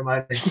I'm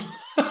over there?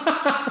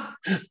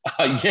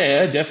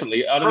 Yeah,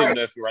 definitely. I don't even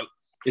know if you're.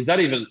 Is that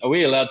even? Are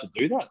we allowed to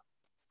do that?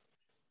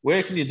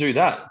 Where can you do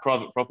that?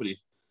 Private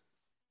property.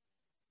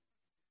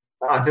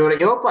 I'll do it at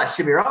your place.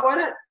 Should be right,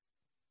 won't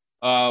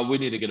it? We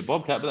need to get a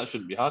bobcat, but that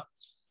shouldn't be hard.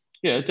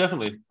 Yeah,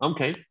 definitely. I'm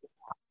keen.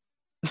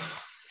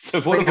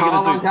 So what We are can we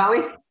hire going one, to do? can't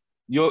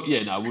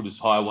we? No, we'll just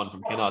hire one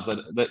from Kennards.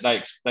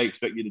 They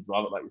expect you to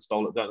drive it like you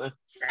stole it, don't they?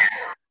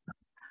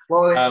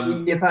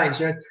 Well, you're paying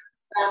insurance.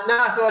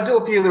 No, so I do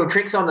a few little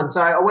tricks on them.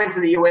 So I went to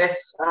the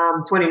US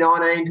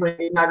 2019,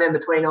 November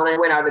 2019,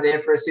 went over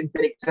there for a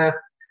synthetic turf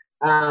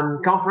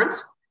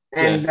conference.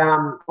 And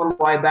on the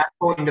way back,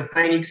 going to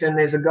Phoenix, and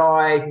there's a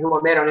guy who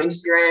I met on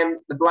Instagram,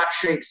 the Black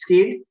Sheep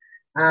Skid.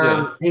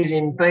 He's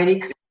in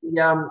Phoenix.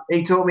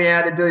 He taught me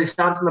how to do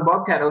stunts on the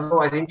Bobcat. I was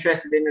always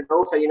interested in it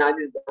also.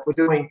 We're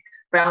doing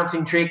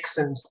balancing tricks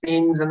and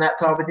spins and that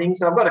type of thing.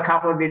 So I've got a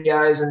couple of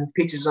videos and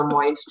pictures on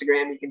my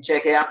Instagram you can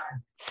check out,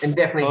 and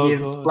definitely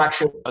give Black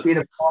Sheep Skid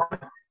a follow.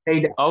 He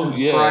does some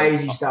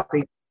crazy stuff.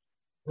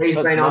 He's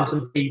been on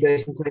some pretty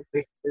decent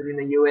TV in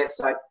the US.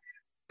 So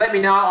let me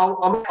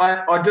know.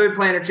 I do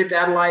plan a trip to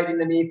Adelaide in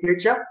the near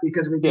future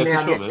because we can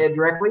now get there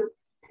directly.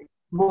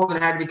 More than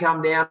happy to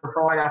come down on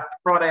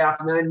Friday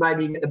afternoon,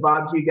 maybe get the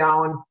barbecue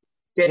going,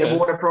 get the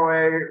water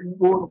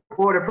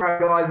pro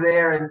guys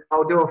there, and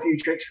I'll do a few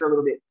tricks for a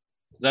little bit.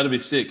 That'd be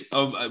sick.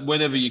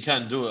 Whenever you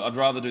can do it, I'd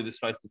rather do this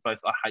face to face.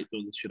 I hate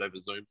doing this shit over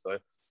Zoom. So,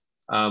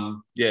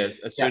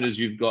 as soon as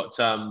you've got,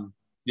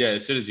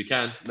 as soon as you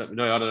can, let me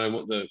know. I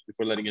don't know if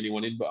we're letting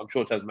anyone in, but I'm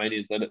sure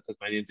Tasmanians let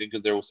Tasmanians in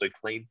because they're all so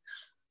clean.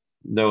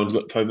 No one's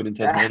got COVID in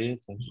Tasmania.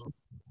 So.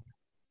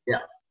 Yeah.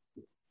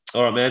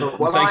 All right, man.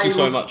 Well, thank you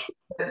so much.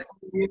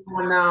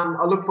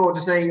 I look forward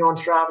to seeing you on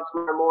Strava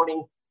tomorrow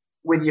morning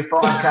with your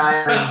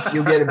 5K, and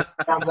you'll get a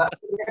thumbs up.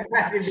 A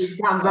massive big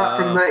thumbs up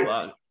from me.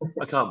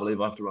 I can't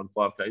believe I have to run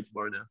 5K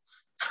tomorrow now.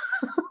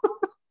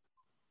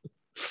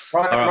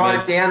 Write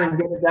it down and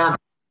get it done.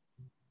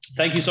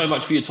 Thank you so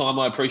much for your time.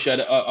 I appreciate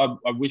it.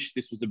 I wish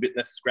this was a bit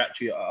less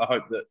scratchy. I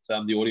hope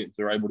that the audience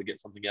are able to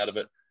get something out of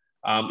it.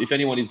 If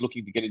anyone is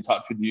looking to get in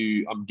touch with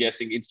you, I'm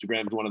guessing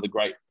Instagram is one of the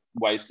great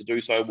ways to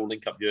do so. We'll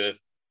link up your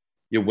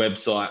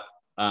website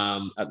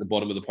at the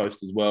bottom of the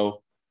post as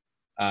well,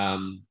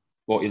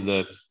 or in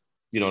the,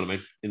 you know what I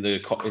mean, in the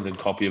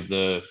copy of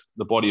the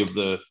body of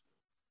the.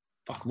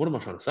 Fuck, what am I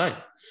trying to say?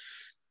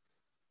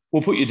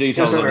 We'll put your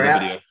details on the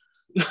video.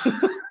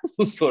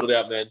 We'll sort it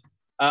out, man.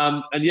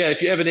 And yeah,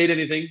 if you ever need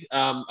anything,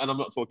 and I'm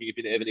not talking if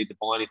you ever need to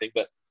buy anything,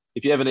 but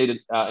if you ever need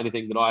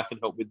anything that I can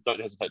help with, don't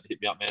hesitate to hit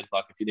me up, man.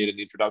 Like if you need an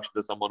introduction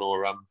to someone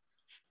or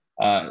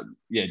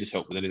just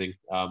help with anything.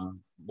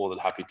 More than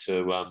happy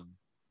to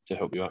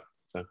help you out.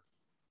 So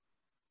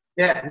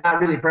yeah, I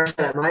really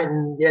appreciate it, mate.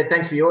 And yeah,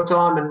 thanks for your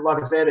time. And like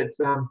I said, it's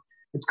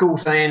cool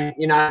seeing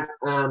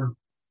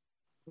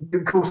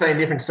cool seeing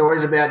different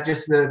stories about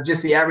just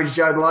the average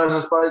Joe Blows, I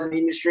suppose, in the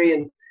industry,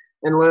 and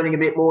learning a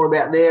bit more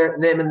about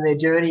them and their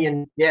journey.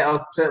 And yeah,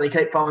 I'll certainly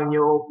keep following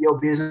your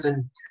business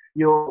and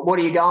what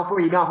are you going for?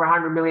 You're going for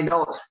 $100 million.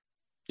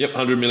 Yep,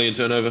 100 million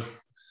turnover.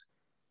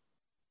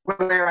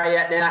 Where are you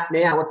at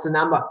now? What's the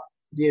number?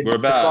 We're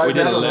about. We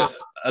did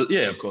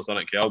yeah, of course. I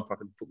don't care. I'll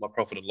fucking put my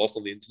profit and loss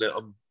on the internet.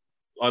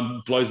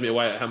 It blows me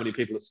away at how many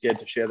people are scared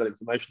to share that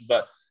information.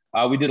 But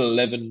we did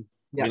 11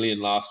 million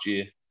last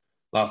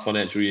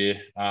financial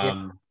year.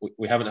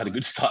 We haven't had a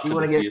good start to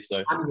this year. So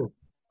 100.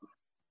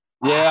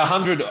 Yeah,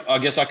 100. I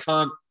guess I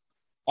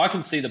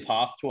can see the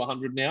path to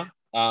 100 now.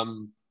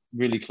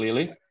 Really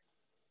clearly.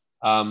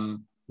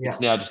 It's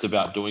now just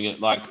about doing it.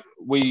 Like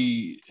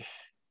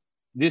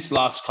this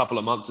last couple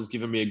of months has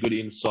given me a good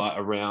insight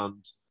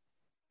around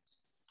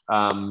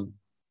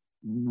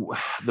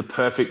the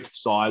perfect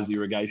size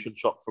irrigation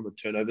shop from a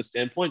turnover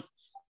standpoint,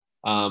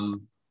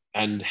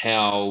 and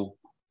how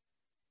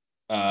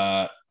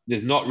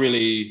there's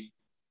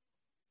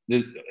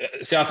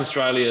South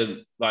Australia,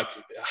 like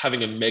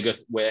having a mega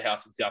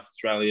warehouse in South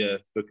Australia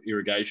for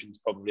irrigation is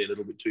probably a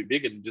little bit too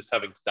big, and just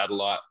having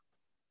satellite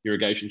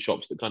irrigation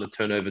shops that kind of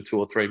turn over $2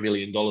 or $3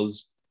 million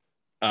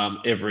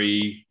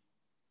every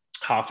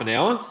half an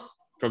hour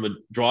from a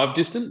drive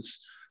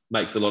distance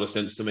makes a lot of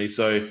sense to me.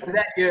 So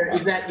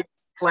is that your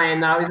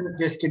plan though? Is it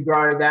just to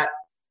grow that?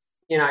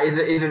 Is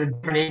it a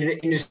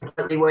different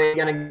industry where you're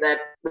going to get that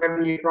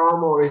revenue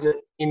from, or is it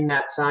in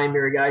that same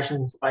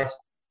irrigation space?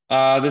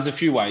 There's a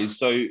few ways.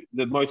 So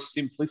the most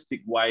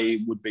simplistic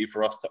way would be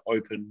for us to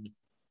open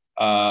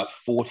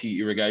 40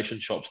 irrigation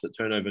shops that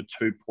turn over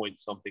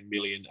 2-point-something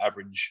million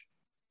average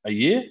a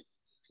year.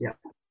 Yeah.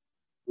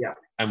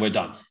 And we're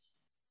done,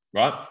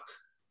 right?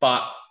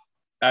 But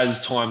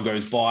as time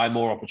goes by,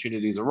 more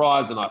opportunities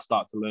arise, and I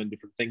start to learn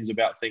different things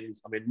about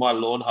things. I mean, my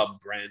Lawn Hub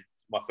brand,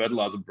 my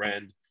fertilizer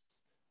brand,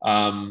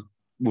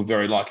 will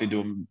very likely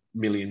do $1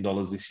 million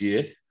this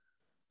year,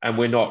 and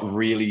we've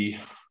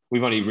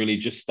only really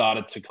just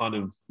started to kind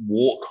of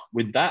walk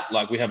with that.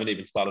 Like we haven't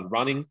even started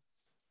running.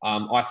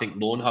 I think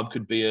Lawn Hub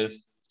could be a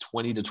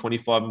 $20 to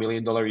 $25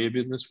 million a year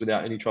business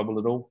without any trouble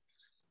at all.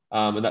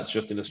 And that's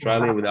just in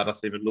Australia without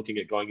us even looking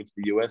at going into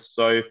the US.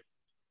 So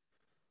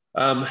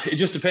It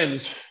just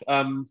depends.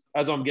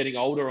 As I'm getting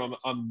older,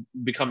 I'm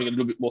becoming a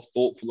little bit more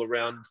thoughtful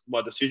around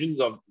my decisions.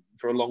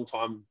 For a long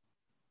time,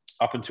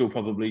 up until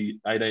probably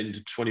 18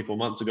 to 24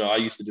 months ago, I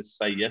used to just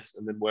say yes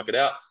and then work it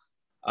out.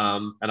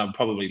 And I'm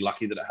probably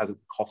lucky that it hasn't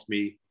cost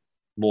me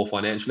more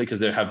financially, because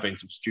there have been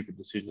some stupid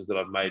decisions that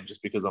I've made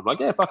just because I'm like,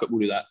 yeah, fuck it,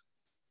 we'll do that.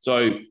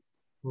 So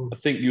I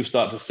think you'll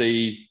start to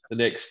see the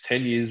next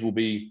 10 years will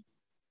be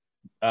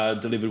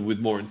delivered with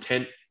more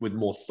intent, with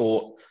more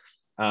thought,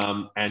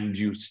 and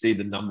you see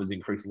the numbers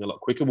increasing a lot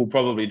quicker. We'll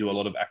probably do a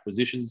lot of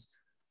acquisitions.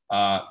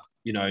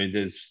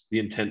 There's the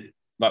intent.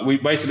 Like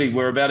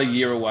we're about a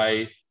year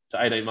away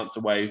to 18 months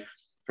away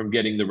from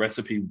getting the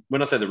recipe.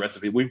 When I say the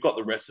recipe, we've got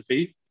the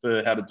recipe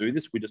for how to do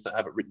this. We just don't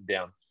have it written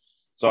down.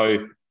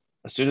 So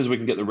as soon as we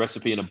can get the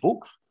recipe in a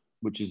book,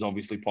 which is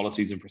obviously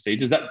policies and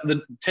procedures, that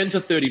the 10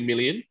 to 30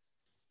 million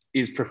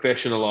is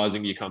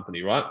professionalizing your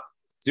company, right?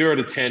 0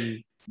 to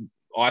 10,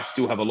 I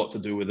still have a lot to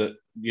do with it.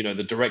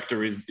 The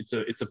director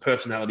it's a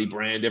personality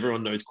brand.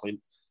 Everyone knows Clint.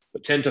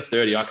 But 10 to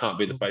 30, I can't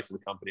be the face of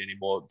the company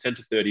anymore. 10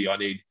 to 30, I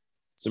need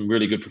some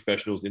really good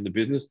professionals in the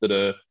business that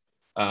are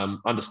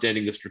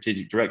understanding the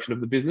strategic direction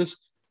of the business,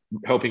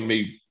 helping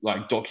me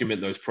like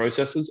document those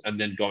processes, and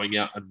then going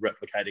out and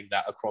replicating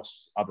that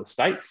across other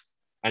states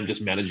and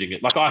just managing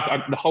it. Like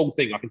the whole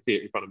thing, I can see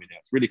it in front of me now.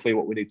 It's really clear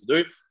what we need to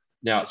do.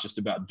 Now it's just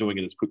about doing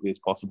it as quickly as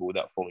possible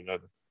without falling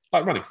over.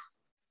 Like running.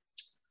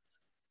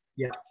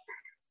 Yeah.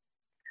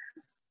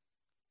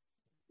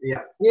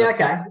 Yeah. Yeah.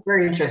 Okay.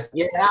 Very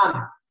interesting.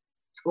 Yeah.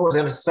 What was I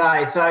going to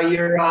say? So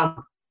you're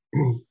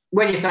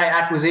when you say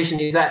acquisition,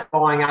 is that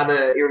buying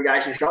other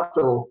irrigation shops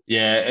or?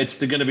 Yeah, it's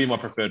going to be my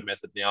preferred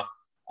method now.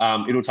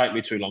 It'll take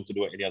me too long to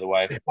do it any other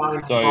way.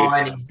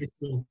 Buy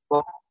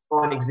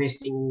an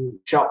existing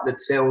shop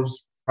that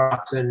sells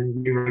products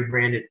and you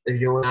rebrand it as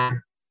your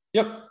name.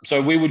 Yep.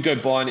 So we would go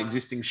buy an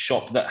existing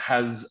shop that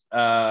has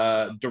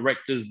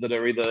directors that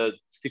are either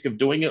sick of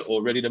doing it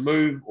or ready to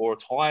move or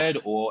tired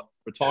or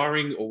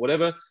retiring or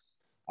whatever.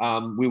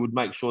 We would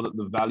make sure that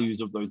the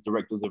values of those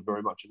directors are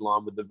very much in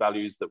line with the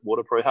values that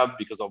WaterPro have,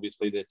 because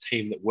obviously their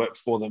team that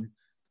works for them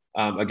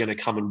are going to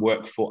come and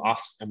work for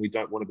us, and we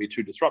don't want to be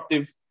too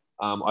disruptive.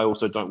 I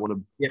also don't want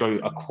to go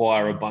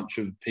acquire a bunch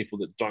of people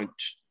that don't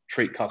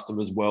treat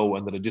customers well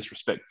and that are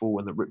disrespectful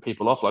and that rip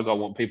people off. Like I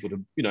want people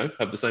to,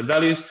 have the same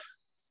values.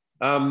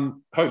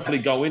 Hopefully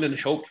go in and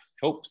help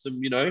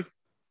some,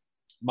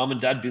 mum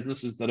and dad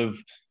businesses that have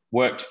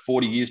worked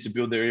 40 years to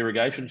build their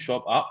irrigation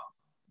shop up,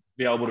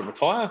 be able to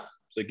retire.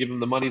 So give them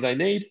the money they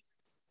need.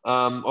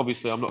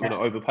 Obviously, I'm not going to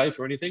overpay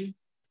for anything.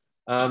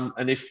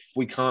 And if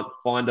we can't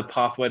find a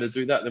pathway to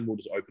do that, then we'll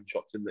just open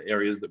shops in the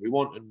areas that we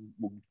want, and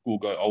we'll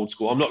go old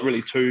school. I'm not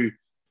really too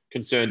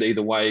concerned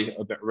either way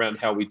around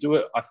how we do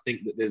it. I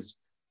think that there's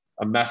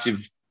a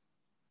massive,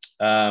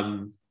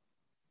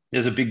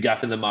 there's a big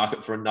gap in the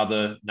market for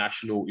another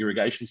national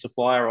irrigation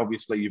supplier.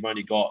 Obviously, you've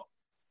only got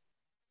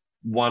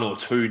one or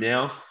two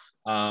now.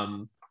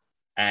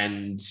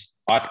 And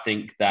I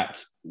think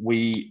that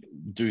we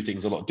do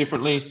things a lot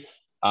differently.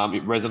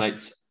 It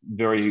resonates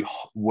very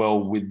well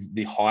with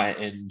the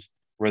high-end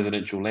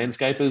residential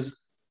landscapers,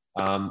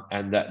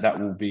 and that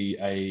will be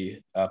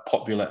a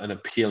popular and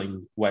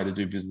appealing way to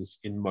do business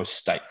in most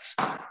states.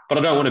 But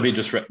I don't want to be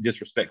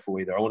disrespectful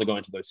either. I want to go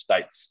into those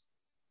states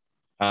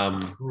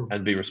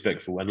and be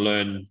respectful and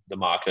learn the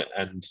market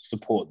and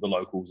support the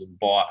locals and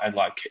buy and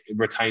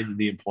retain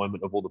the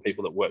employment of all the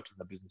people that worked in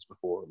the business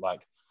before,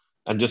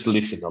 and just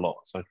listen a lot.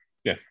 So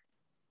yeah.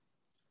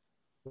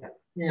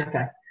 Yeah.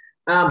 Okay.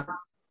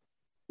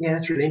 Yeah,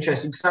 that's really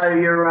interesting. So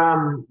you're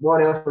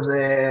what else was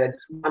there?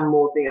 One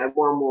more thing. I have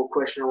one more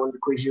question I wanted to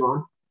quiz you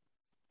on.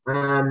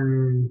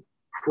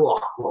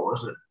 What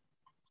was it?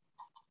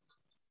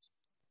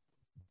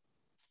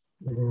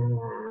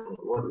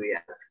 What do we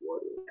have?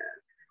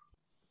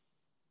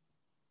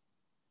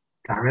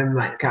 Can't remember,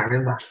 mate. Can't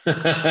remember.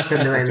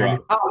 That's right.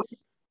 Oh,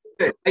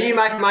 are you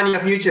making money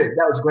off YouTube?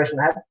 That was the question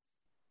I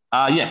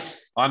had.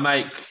 Yes, I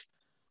make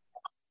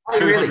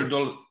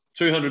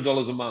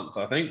 $200 a month,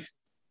 I think.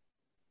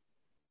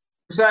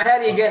 So how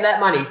do you get that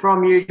money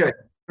from YouTube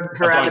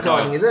for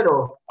advertising? Is it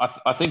or?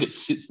 I think it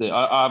sits there.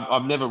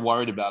 I've never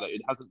worried about it.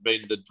 It hasn't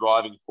been the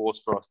driving force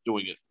for us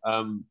doing it.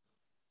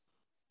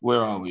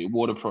 Where are we?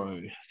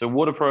 WaterPro. So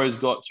WaterPro's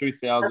got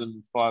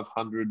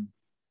 2,500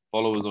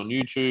 followers on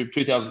YouTube,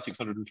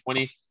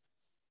 2,620.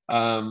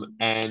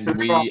 And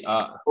we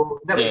are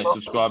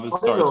subscribers.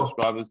 Sorry,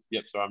 subscribers.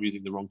 Yep, sorry, I'm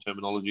using the wrong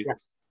terminology.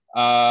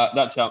 Yeah.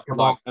 That's how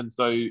and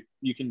so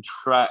you can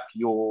track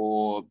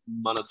your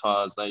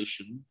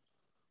monetization.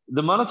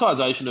 The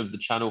monetization of the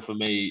channel for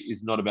me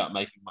is not about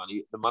making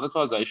money.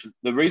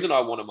 The reason I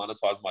want to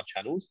monetize my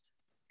channels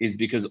is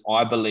because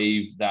I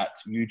believe that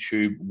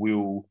YouTube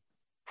will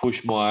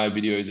push my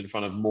videos in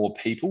front of more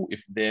people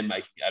if they're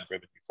making ad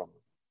revenue from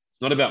them. It's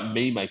not about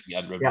me making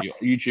ad revenue.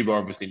 Yeah. YouTube are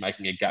obviously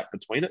making a gap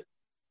between it.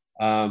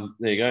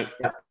 There you go.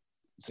 Yeah.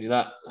 See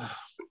that?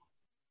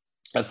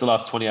 That's the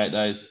last 28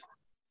 days.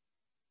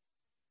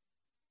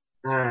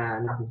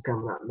 Nothing's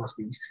coming up. Must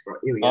be.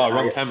 Here we go. Oh,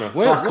 wrong camera.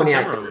 Where's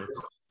 28 camera?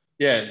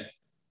 Yeah.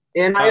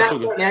 Yeah, no, Oh, you it's all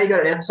got good. it now. You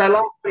got it now. So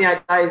last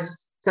 28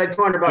 days. So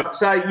 200 bucks.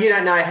 So you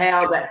don't know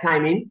how that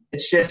came in.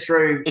 It's just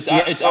through. It's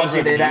Yeah, it's ad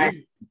obviously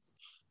revenue,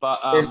 but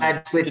there's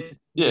ads with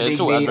the it's big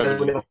all ad videos,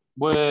 revenue.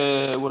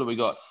 whatever. What do we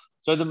got?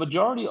 So the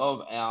majority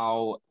of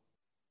our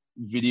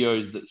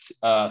videos that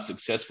are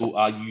successful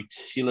are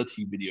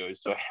utility videos.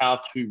 So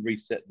how to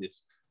reset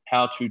this,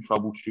 how to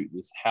troubleshoot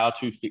this, how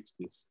to fix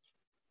this,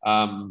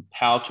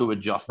 how to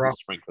adjust the Right.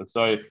 sprinkler.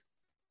 So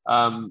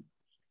um,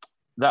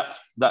 that's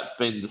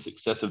been the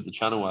success of the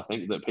channel. I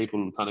think that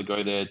people kind of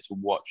go there to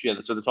watch. Yeah,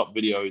 so the top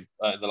video in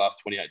the last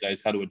 28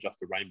 days, how to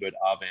adjust a Rainbird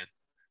R-Van.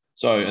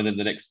 So, and then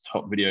the next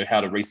top video,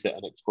 how to reset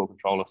an X-Core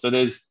controller. So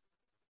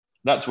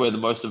that's where the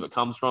most of it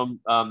comes from.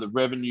 The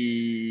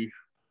revenue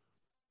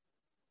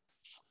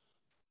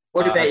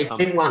What about has your come.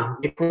 Clint one?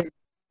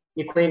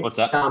 Your Clint What's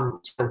that?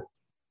 channel.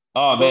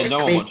 Oh man, Your no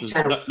one Clint watches.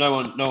 channel. No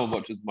one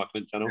watches my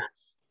Clint channel.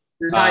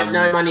 There's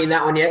no money in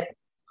that one yet.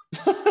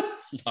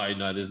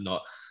 No, there's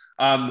not.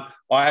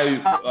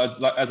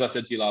 Like, as I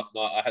said to you last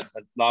night, as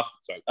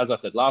I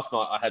said last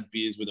night, I had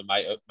beers with a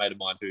mate of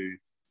mine who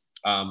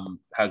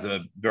has a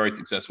very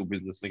successful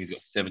business. I think he's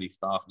got 70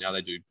 staff now.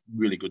 They do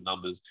really good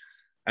numbers,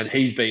 and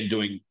he's been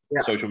doing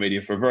social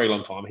media for a very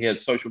long time. He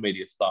has social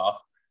media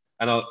staff,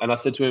 and I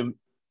said to him,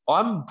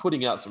 I'm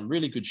putting out some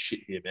really good shit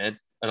here, man.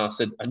 And I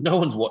said, and no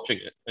one's watching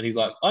it. And he's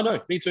like, I know,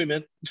 me too,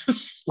 man.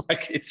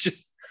 Like, it's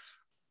just,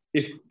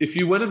 if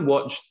you went and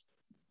watched,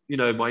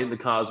 my In the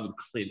Cars with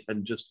Clint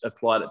and just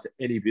applied it to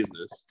any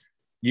business,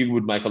 you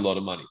would make a lot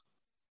of money.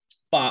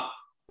 But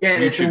yeah,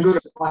 there's some good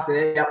advice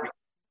there. Yep.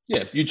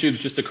 Yeah, YouTube's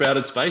just a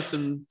crowded space,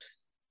 and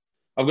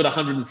I've got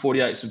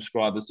 148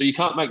 subscribers. So you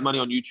can't make money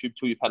on YouTube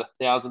till you've had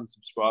 1,000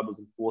 subscribers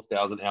and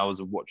 4,000 hours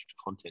of watched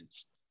content.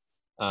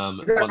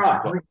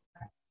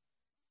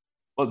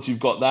 Once you've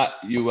got that,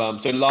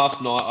 so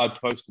last night I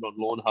posted on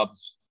Lawn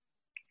Hub's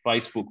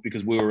Facebook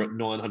because we were at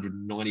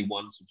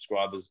 991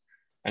 subscribers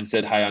and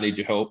said, hey, I need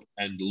your help.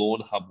 And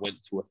Lawn Hub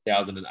went to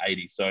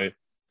 1,080. So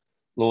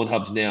Lawn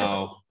Hub's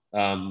now,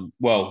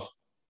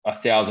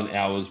 1,000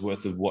 hours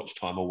worth of watch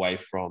time away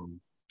from,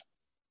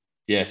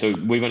 so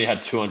we've only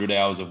had 200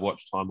 hours of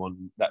watch time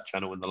on that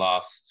channel in the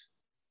last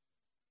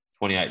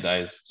 28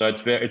 days. So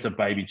it's a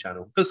baby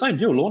channel. But the same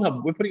deal, Lawn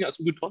Hub, we're putting out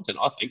some good content,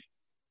 I think.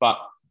 But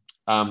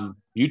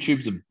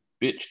YouTube's a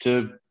bitch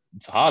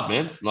it's hard,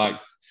 man. Like,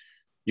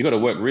 you got to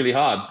work really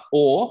hard,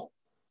 or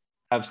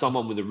have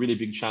someone with a really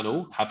big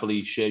channel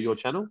happily share your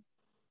channel,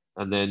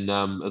 and then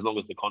as long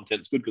as the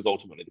content's good, because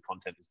ultimately the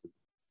content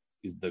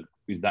is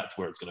that's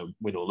where it's going to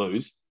win or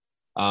lose.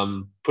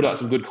 Put out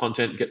some good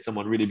content, get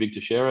someone really big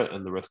to share it,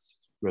 and the rest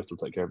will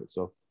take care of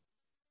itself.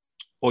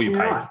 Or you pay.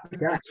 Right.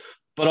 Okay.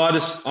 But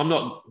I'm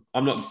not. I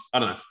don't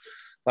know.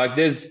 Like,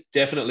 there's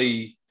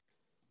definitely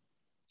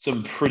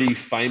some pretty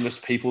famous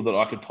people that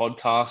I could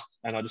podcast,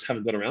 and I just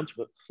haven't got around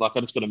to it. Like, I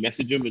just got to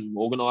message them and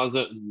organize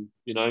it, and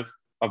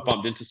I've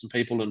bumped into some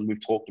people and we've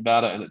talked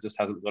about it, and it just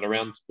hasn't got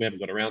around. We haven't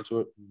got around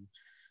to it.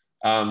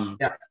 And,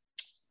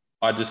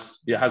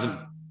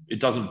 it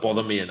doesn't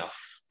bother me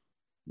enough,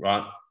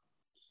 right?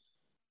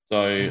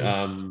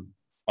 So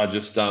I'll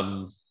just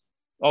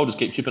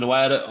keep chipping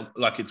away at it.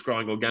 Like, it's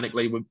growing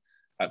organically.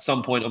 At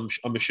some point,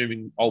 I'm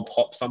assuming I'll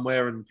pop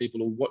somewhere and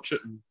people will watch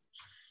it, and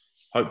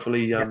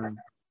hopefully,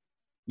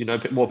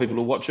 more people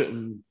will watch it,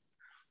 and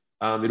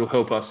it'll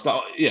help us.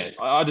 Like,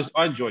 I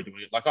enjoy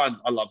doing it. Like,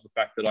 I love the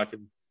fact that I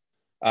can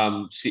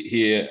sit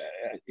here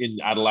in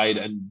Adelaide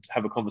and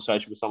have a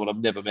conversation with someone I've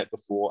never met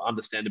before,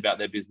 understand about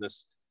their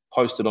business,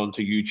 post it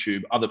onto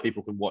YouTube. Other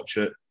people can watch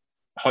it.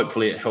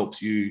 Hopefully it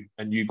helps you,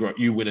 and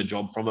you win a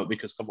job from it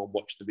because someone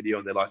watched the video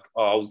and they're like,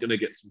 oh, I was going to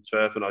get some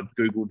turf, and I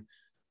Googled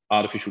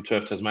artificial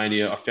turf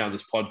Tasmania. I found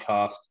this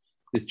podcast.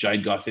 This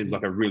Jade guy seems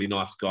like a really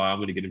nice guy. I'm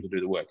going to get him to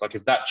do the work. Like,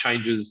 if that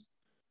changes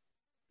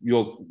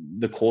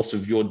the course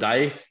of your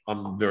day,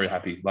 I'm very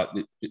happy. Like,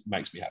 it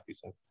makes me happy.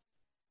 So,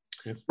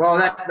 yeah. Well,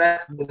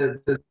 that's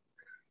the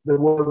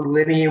world we're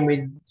living in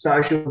with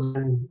socials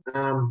and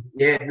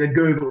the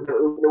Google,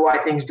 the way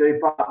things do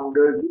pop up on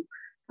Google.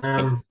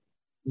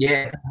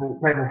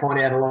 People find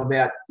out a lot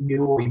about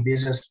you or your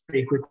business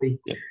pretty quickly.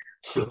 Yeah.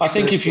 I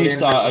think if you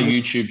start a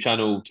YouTube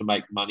channel to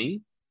make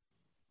money,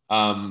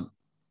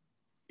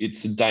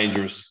 it's a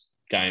dangerous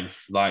game.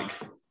 Like,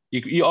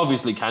 you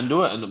obviously can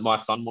do it, and my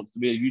son wants to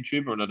be a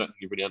YouTuber, and I don't think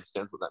he really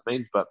understands what that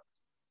means, but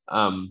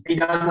he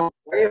does want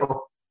to be,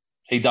 or?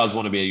 He does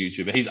want to be a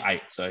YouTuber. He's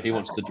 8, so he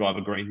wants to drive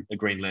a green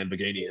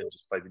Lamborghini and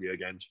just play video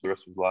games for the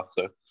rest of his life.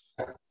 So,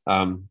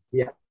 and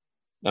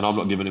I'm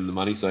not giving him the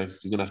money, so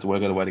he's going to have to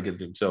work out a way to get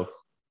it himself.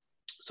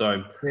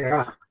 So,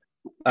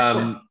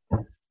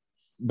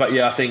 but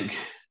yeah, I think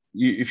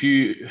you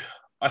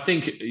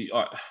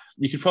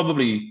could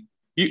probably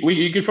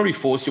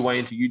force your way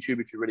into YouTube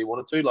if you really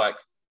wanted to. Like,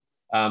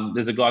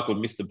 there's a guy called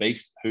Mr.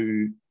 Beast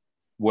who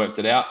worked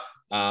it out.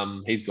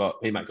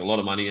 He makes a lot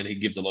of money and he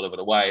gives a lot of it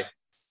away.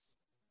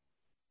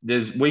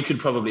 We could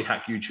probably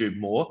hack YouTube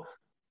more.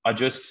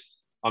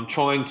 I'm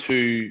trying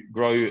to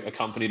grow a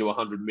company to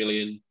 100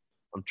 million.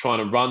 I'm trying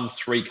to run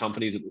 3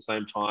 companies at the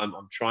same time.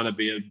 I'm trying to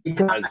be We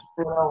can't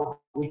do it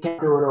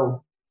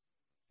all.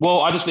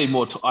 Well, I just need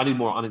more. I need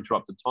more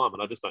uninterrupted time,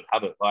 and I just don't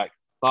have it. Like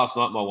last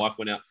night, my wife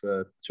went out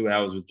for 2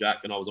 hours with Jack,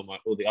 and I was on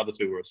all the other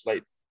two were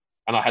asleep,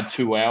 and I had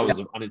 2 hours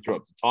of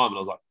uninterrupted time, and I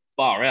was like,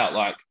 far out.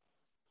 Like,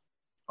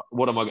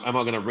 what am I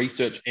going to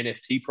research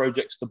NFT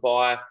projects to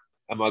buy?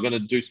 Am I going to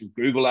do some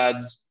Google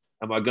ads?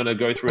 Am I going to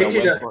go through our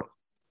website?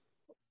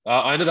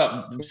 I ended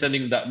up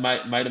sending that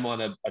mate of mine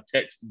a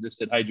text and just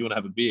said, "Hey, do you want to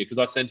have a beer?" Because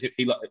I sent him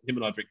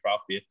and I drink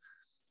craft beer,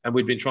 and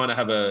we'd been trying to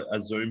have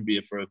a Zoom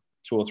beer for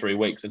 2 or 3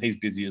 weeks, and he's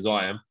busy as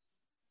I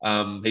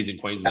am. He's in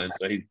Queensland,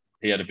 so he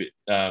had a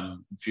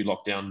few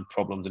lockdown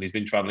problems, and he's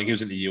been traveling. He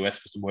was in the US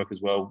for some work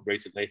as well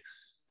recently,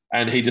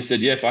 and he just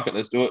said, "Yeah, fuck it,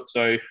 let's do it."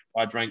 So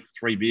I drank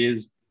 3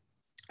 beers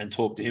and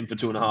talked to him for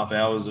 2.5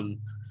 hours, and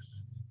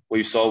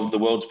we solved the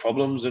world's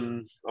problems,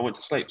 and I went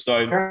to sleep.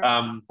 So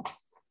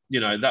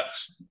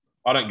that's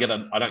I don't get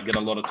a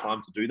lot of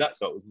time to do that,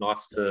 so it was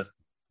nice to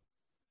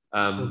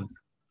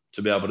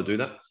be able to do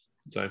that.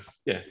 So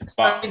yeah.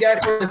 But, you go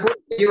from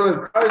you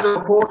were pros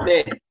or port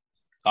there?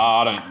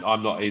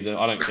 I'm not either.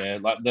 I don't care.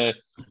 Like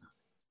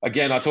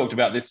again, I talked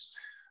about this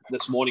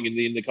morning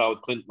in the car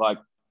with Clint. Like,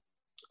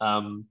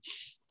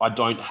 I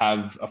don't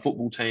have a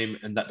football team,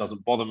 and that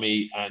doesn't bother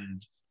me.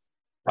 And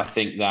I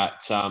think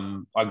that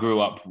I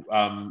grew up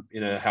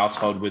in a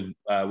household with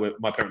where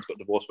my parents got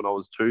divorced when I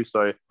was 2.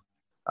 So,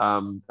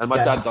 and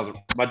my dad doesn't.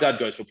 My dad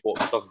goes for Port,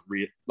 but doesn't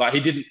really like. He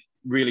didn't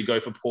really go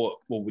for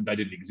Port. Well, they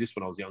didn't exist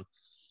when I was young.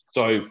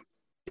 So,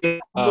 I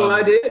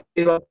did.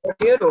 Do you like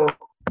it or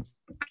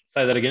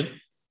say that again?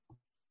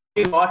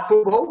 do you like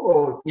football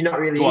or you're not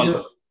really?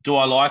 Do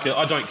I like it?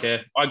 I don't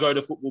care. I go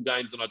to football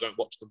games and I don't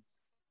watch them.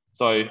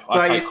 So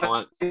I take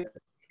clients. The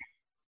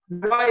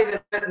way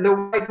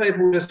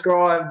people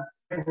describe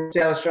people from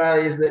South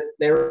Australia is that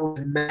they're all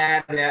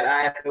mad about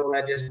AFL.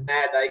 They're just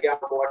mad. They go and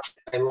watch it.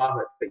 They love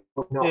it.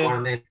 But not one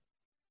of them.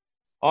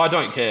 I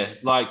don't care.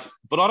 Like,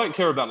 but I don't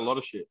care about a lot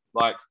of shit.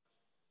 Like,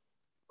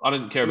 I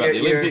don't care about the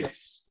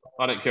Olympics.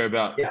 I don't care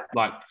about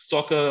like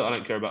soccer. I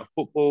don't care about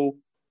football.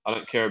 I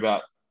don't care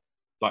about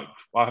like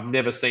I've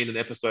never seen an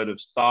episode of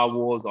Star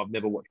Wars. I've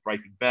never watched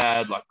Breaking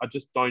Bad. Like I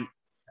just don't.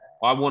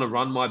 I want to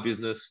run my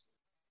business,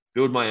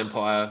 build my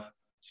empire,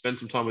 spend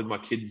some time with my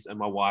kids and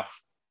my wife,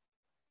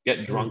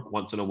 get drunk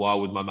once in a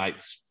while with my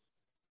mates,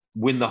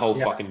 win the whole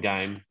fucking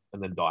game,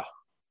 and then die.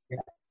 Yeah.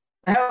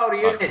 How old are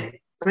you then?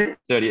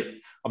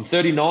 30. I'm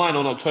 39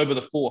 on October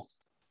the 4th.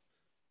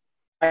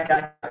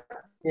 Okay.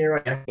 Yeah,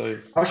 right. So,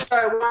 I'll show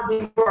you one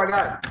thing before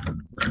I go.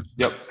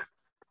 Yep.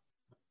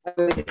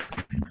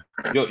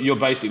 You're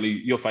basically,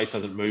 your face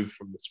hasn't moved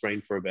from the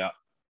screen for about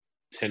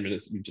 10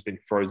 minutes. You've just been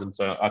frozen.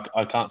 So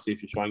I can't see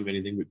if you're showing me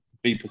anything, but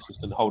be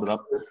persistent. Hold it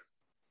up.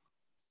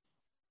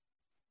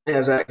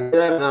 How's that?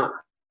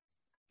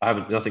 I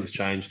haven't, nothing's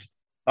changed.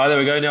 Oh, there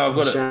we go. Now I've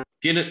got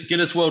it.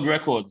 Guinness World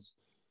Records.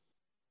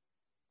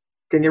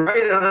 Can you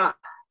read it or not?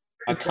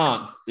 I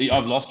can't.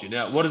 I've lost you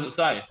now. What does it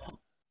say?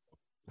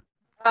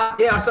 So I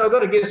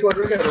got a Guinness World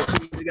Record a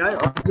few years ago.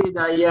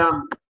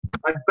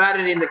 I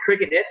batted in the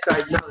cricket net, so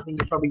another thing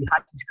that probably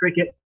hates is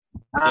cricket.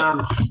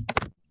 Batted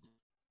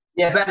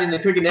in the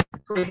cricket net,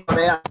 25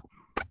 out.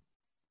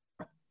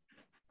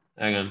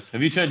 Hang on.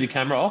 Have you turned your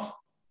camera off?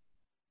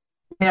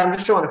 Yeah, I'm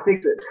just trying to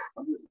fix it.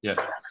 Yeah.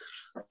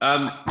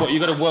 You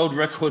got a world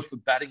record for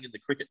batting in the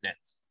cricket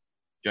nets?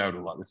 Jared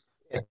will like this.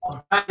 Yeah.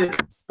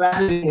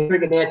 Batted in the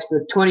cricket nets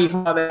for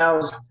 25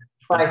 hours.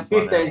 Faced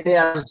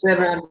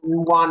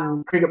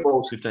 15,701 cricket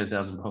balls.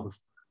 15,000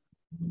 balls.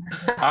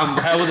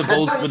 How were the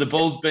balls? Were the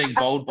balls being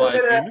bowled by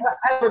a human?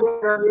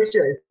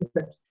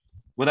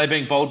 Were they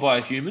being bowled by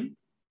a human?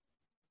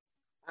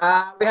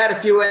 We had a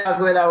few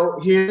hours where they were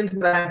humans,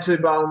 but they had 2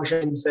 bowling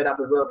machines set up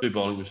as well. 2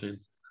 bowling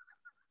machines.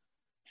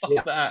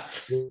 Fuck that.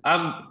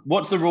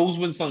 What's the rules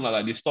with something like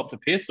that? Do you stop to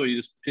piss, or you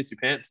just piss your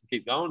pants and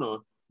keep going,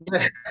 or?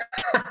 I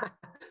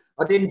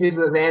didn't piss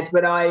my pants,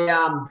 but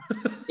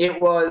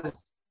it was.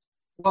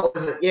 What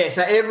was it? Yeah,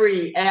 so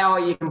every hour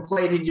you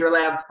completed, you're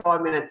allowed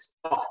 5 minutes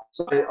off.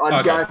 So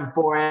I'd go for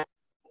 4 hours,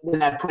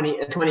 then have a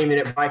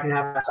 20-minute break and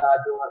have a massage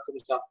and all that sort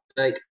of stuff.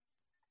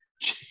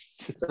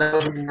 So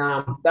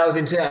that was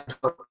in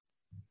 2012.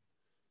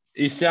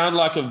 You sound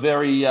like a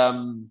very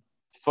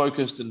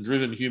focused and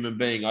driven human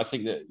being. I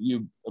think that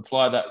you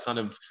apply that kind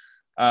of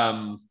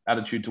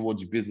attitude towards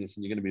your business,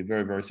 and you're going to be a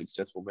very, very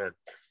successful man.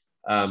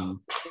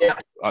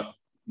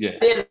 At the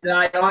end of the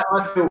day, I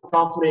feel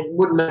confident. It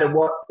wouldn't matter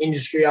what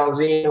industry I was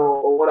in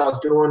or what I was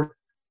doing.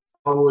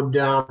 I would,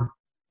 I'd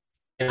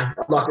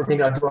like to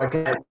think I'd do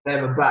okay,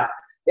 whatever. But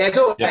it's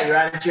all about your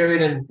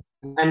attitude and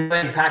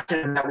being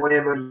passionate about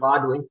whatever you are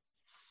doing.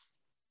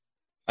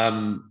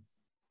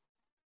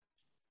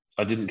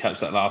 I didn't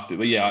catch that last bit,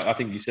 but I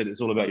think you said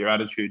it's all about your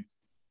attitude,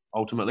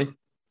 ultimately.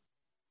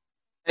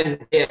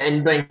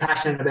 And being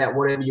passionate about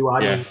whatever you are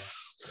doing.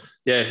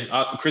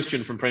 Yeah,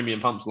 Christian from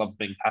Premium Pumps loves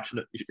being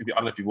passionate. I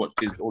don't know if you've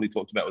watched his, all he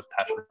talked about was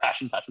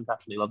passion.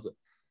 He loves it.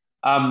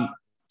 I'll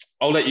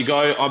let you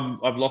go.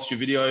 I've lost your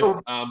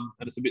video, and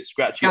it's a bit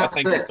scratchy. I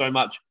thank you so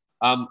much.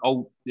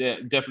 I'll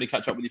definitely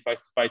catch up with you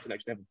face to face and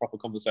actually have a proper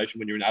conversation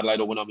when you're in Adelaide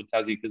or when I'm in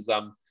Tassie, because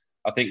I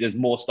think there's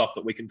more stuff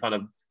that we can kind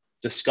of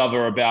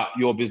discover about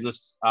your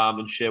business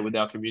and share with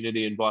our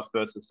community and vice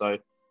versa. So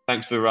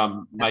thanks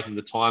for making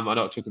the time. I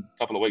know it took a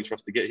couple of weeks for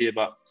us to get here,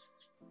 but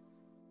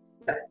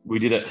we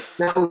did it.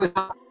 No,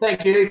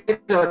 thank you.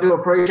 I do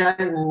appreciate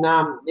it. And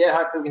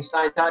hopefully we can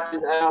stay in touch.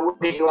 And I will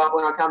pick you up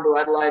when I come to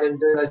Adelaide and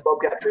do those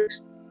bobcat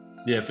tricks.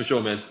 Yeah, for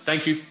sure, man.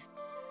 Thank you.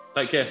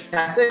 Take care.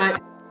 See you, mate.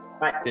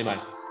 Bye. See you, mate.